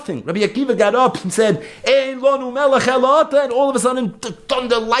brachas, nothing. Rabbi Akiva got up and said, Ein lanu melech ela ata, and all of a sudden,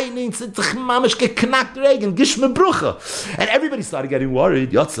 thunder, lightning, mamish geknackt regen, gishme brucha. And everybody started getting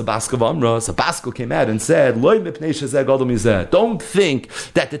worried. Yotza Baskav Amra, so Baskav came out and said, Loi mipnei shezeh gadol mizeh. Don't think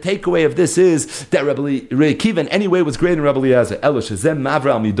that the takeaway of this is that Rabbi Akiva in any way was greater than Rabbi Eliezer. Elo shezeh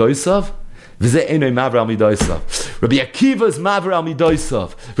mavra al midoisav. Rabbi Akiva is Mavra al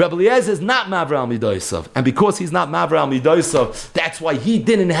Midoisav. Rabbi Eliezer is not Mavra al Midoisav. And because he's not Mavra al Midoisav, that's why he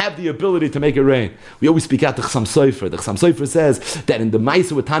didn't have the ability to make it rain. We always speak out the Chsam Sofer. The Chsam Sofer says that in the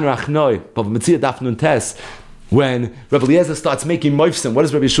Maisa with Tanur Achnoi, Bava Metzia Daf Nun Tes, when Rabbi Eliezer starts making moifsim, what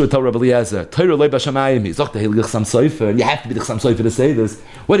does Rabbi Yeshua tell Rabbi Eliezer? Torah loy b'shamayim. He's the Chsam Sofer, and you have to be the Chsam Sofer to say this.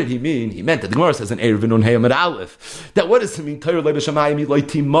 What did he mean? He meant that the Gemara says in Erev Nun Hey Amud Aleph that what does it mean? Torah loy b'shamayim loy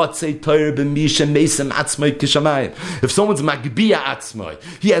timatzei Torah b'misha meisem atzmai kishamayim. If someone's magbia atzmai,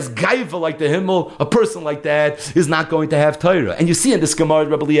 he has gaiva like the Himmel. A person like that is not going to have Torah. And you see in this Gemara,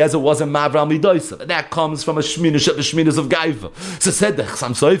 Rabbi Eliezer wasn't Mavra Midoisav, and that comes from a shminas of gaiva. So said the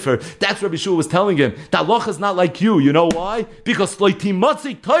Chsam Sofer. That's Rabbi Yeshua was telling him that loch is not like you know why? Because and that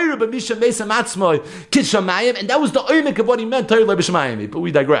was the oimik of what he meant, but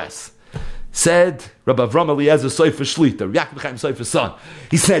we digress. Said Rabbi Avram Eliezer Sofer Shlita, Yaakov Chaim Sofer's son.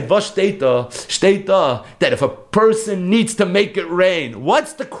 He said, Shteita, that if a person needs to make it rain,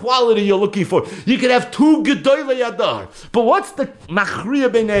 what's the quality you're looking for? You could have two Gedolei Yadar, but what's the Machriya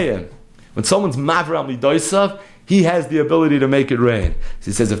B'neihem? When someone's Mavra Al Midoisav, he has the ability to make it rain. So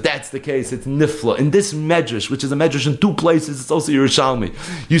he says, if that's the case, it's nifla. In this medrash, which is a medrash in two places, it's also Yerushalmi.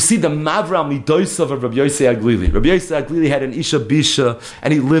 You see the Mavra Midoisav of Rabbi Yosei Aglili. Rabbi Yosei Aglili had an Isha Bisha,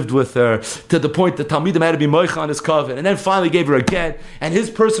 and he lived with her to the point that Talmidim had to be moicha on his coven, and then finally gave her a get, and his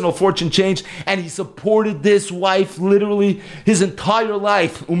personal fortune changed, and he supported this wife literally his entire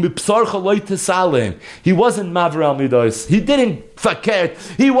life. He wasn't Mavra Midois. He didn't fakert.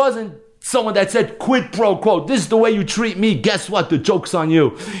 He wasn't someone that said, quid pro quo, this is the way you treat me, guess what, the joke's on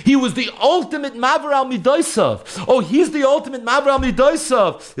you. He was the ultimate Mavra al Midoisav. Oh, he's the ultimate Mavra al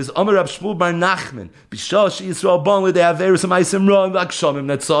Midoisav. Is Amar Rab Shmuel bar Nachman.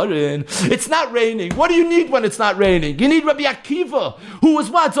 It's not raining. What do you need when it's not raining? You need Rabbi Akiva, who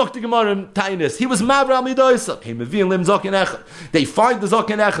was what? Zok the Gemara in Tainis. He was Mavra al Midoisav. They find the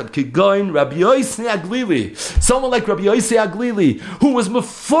Zokin Echad. Kigoin Rabbi Yosei Aglili. Someone like Rabbi Yosei Aglili, who was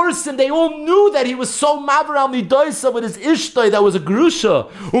Meforsim. They all knew that he was so Mavra al Midoisa with his Ishtoi that was a Grusha.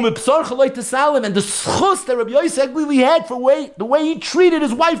 And the schus that Rabbi Yosei Aglili had for the way he treated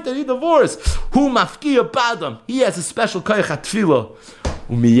his wife that he divorced. Hu mafkiya badam. He has a special koyach atfila.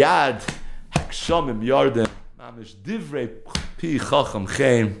 Umiyad hakshamim yarden. Mamish divrei pi chacham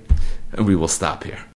chein. And we will stop here.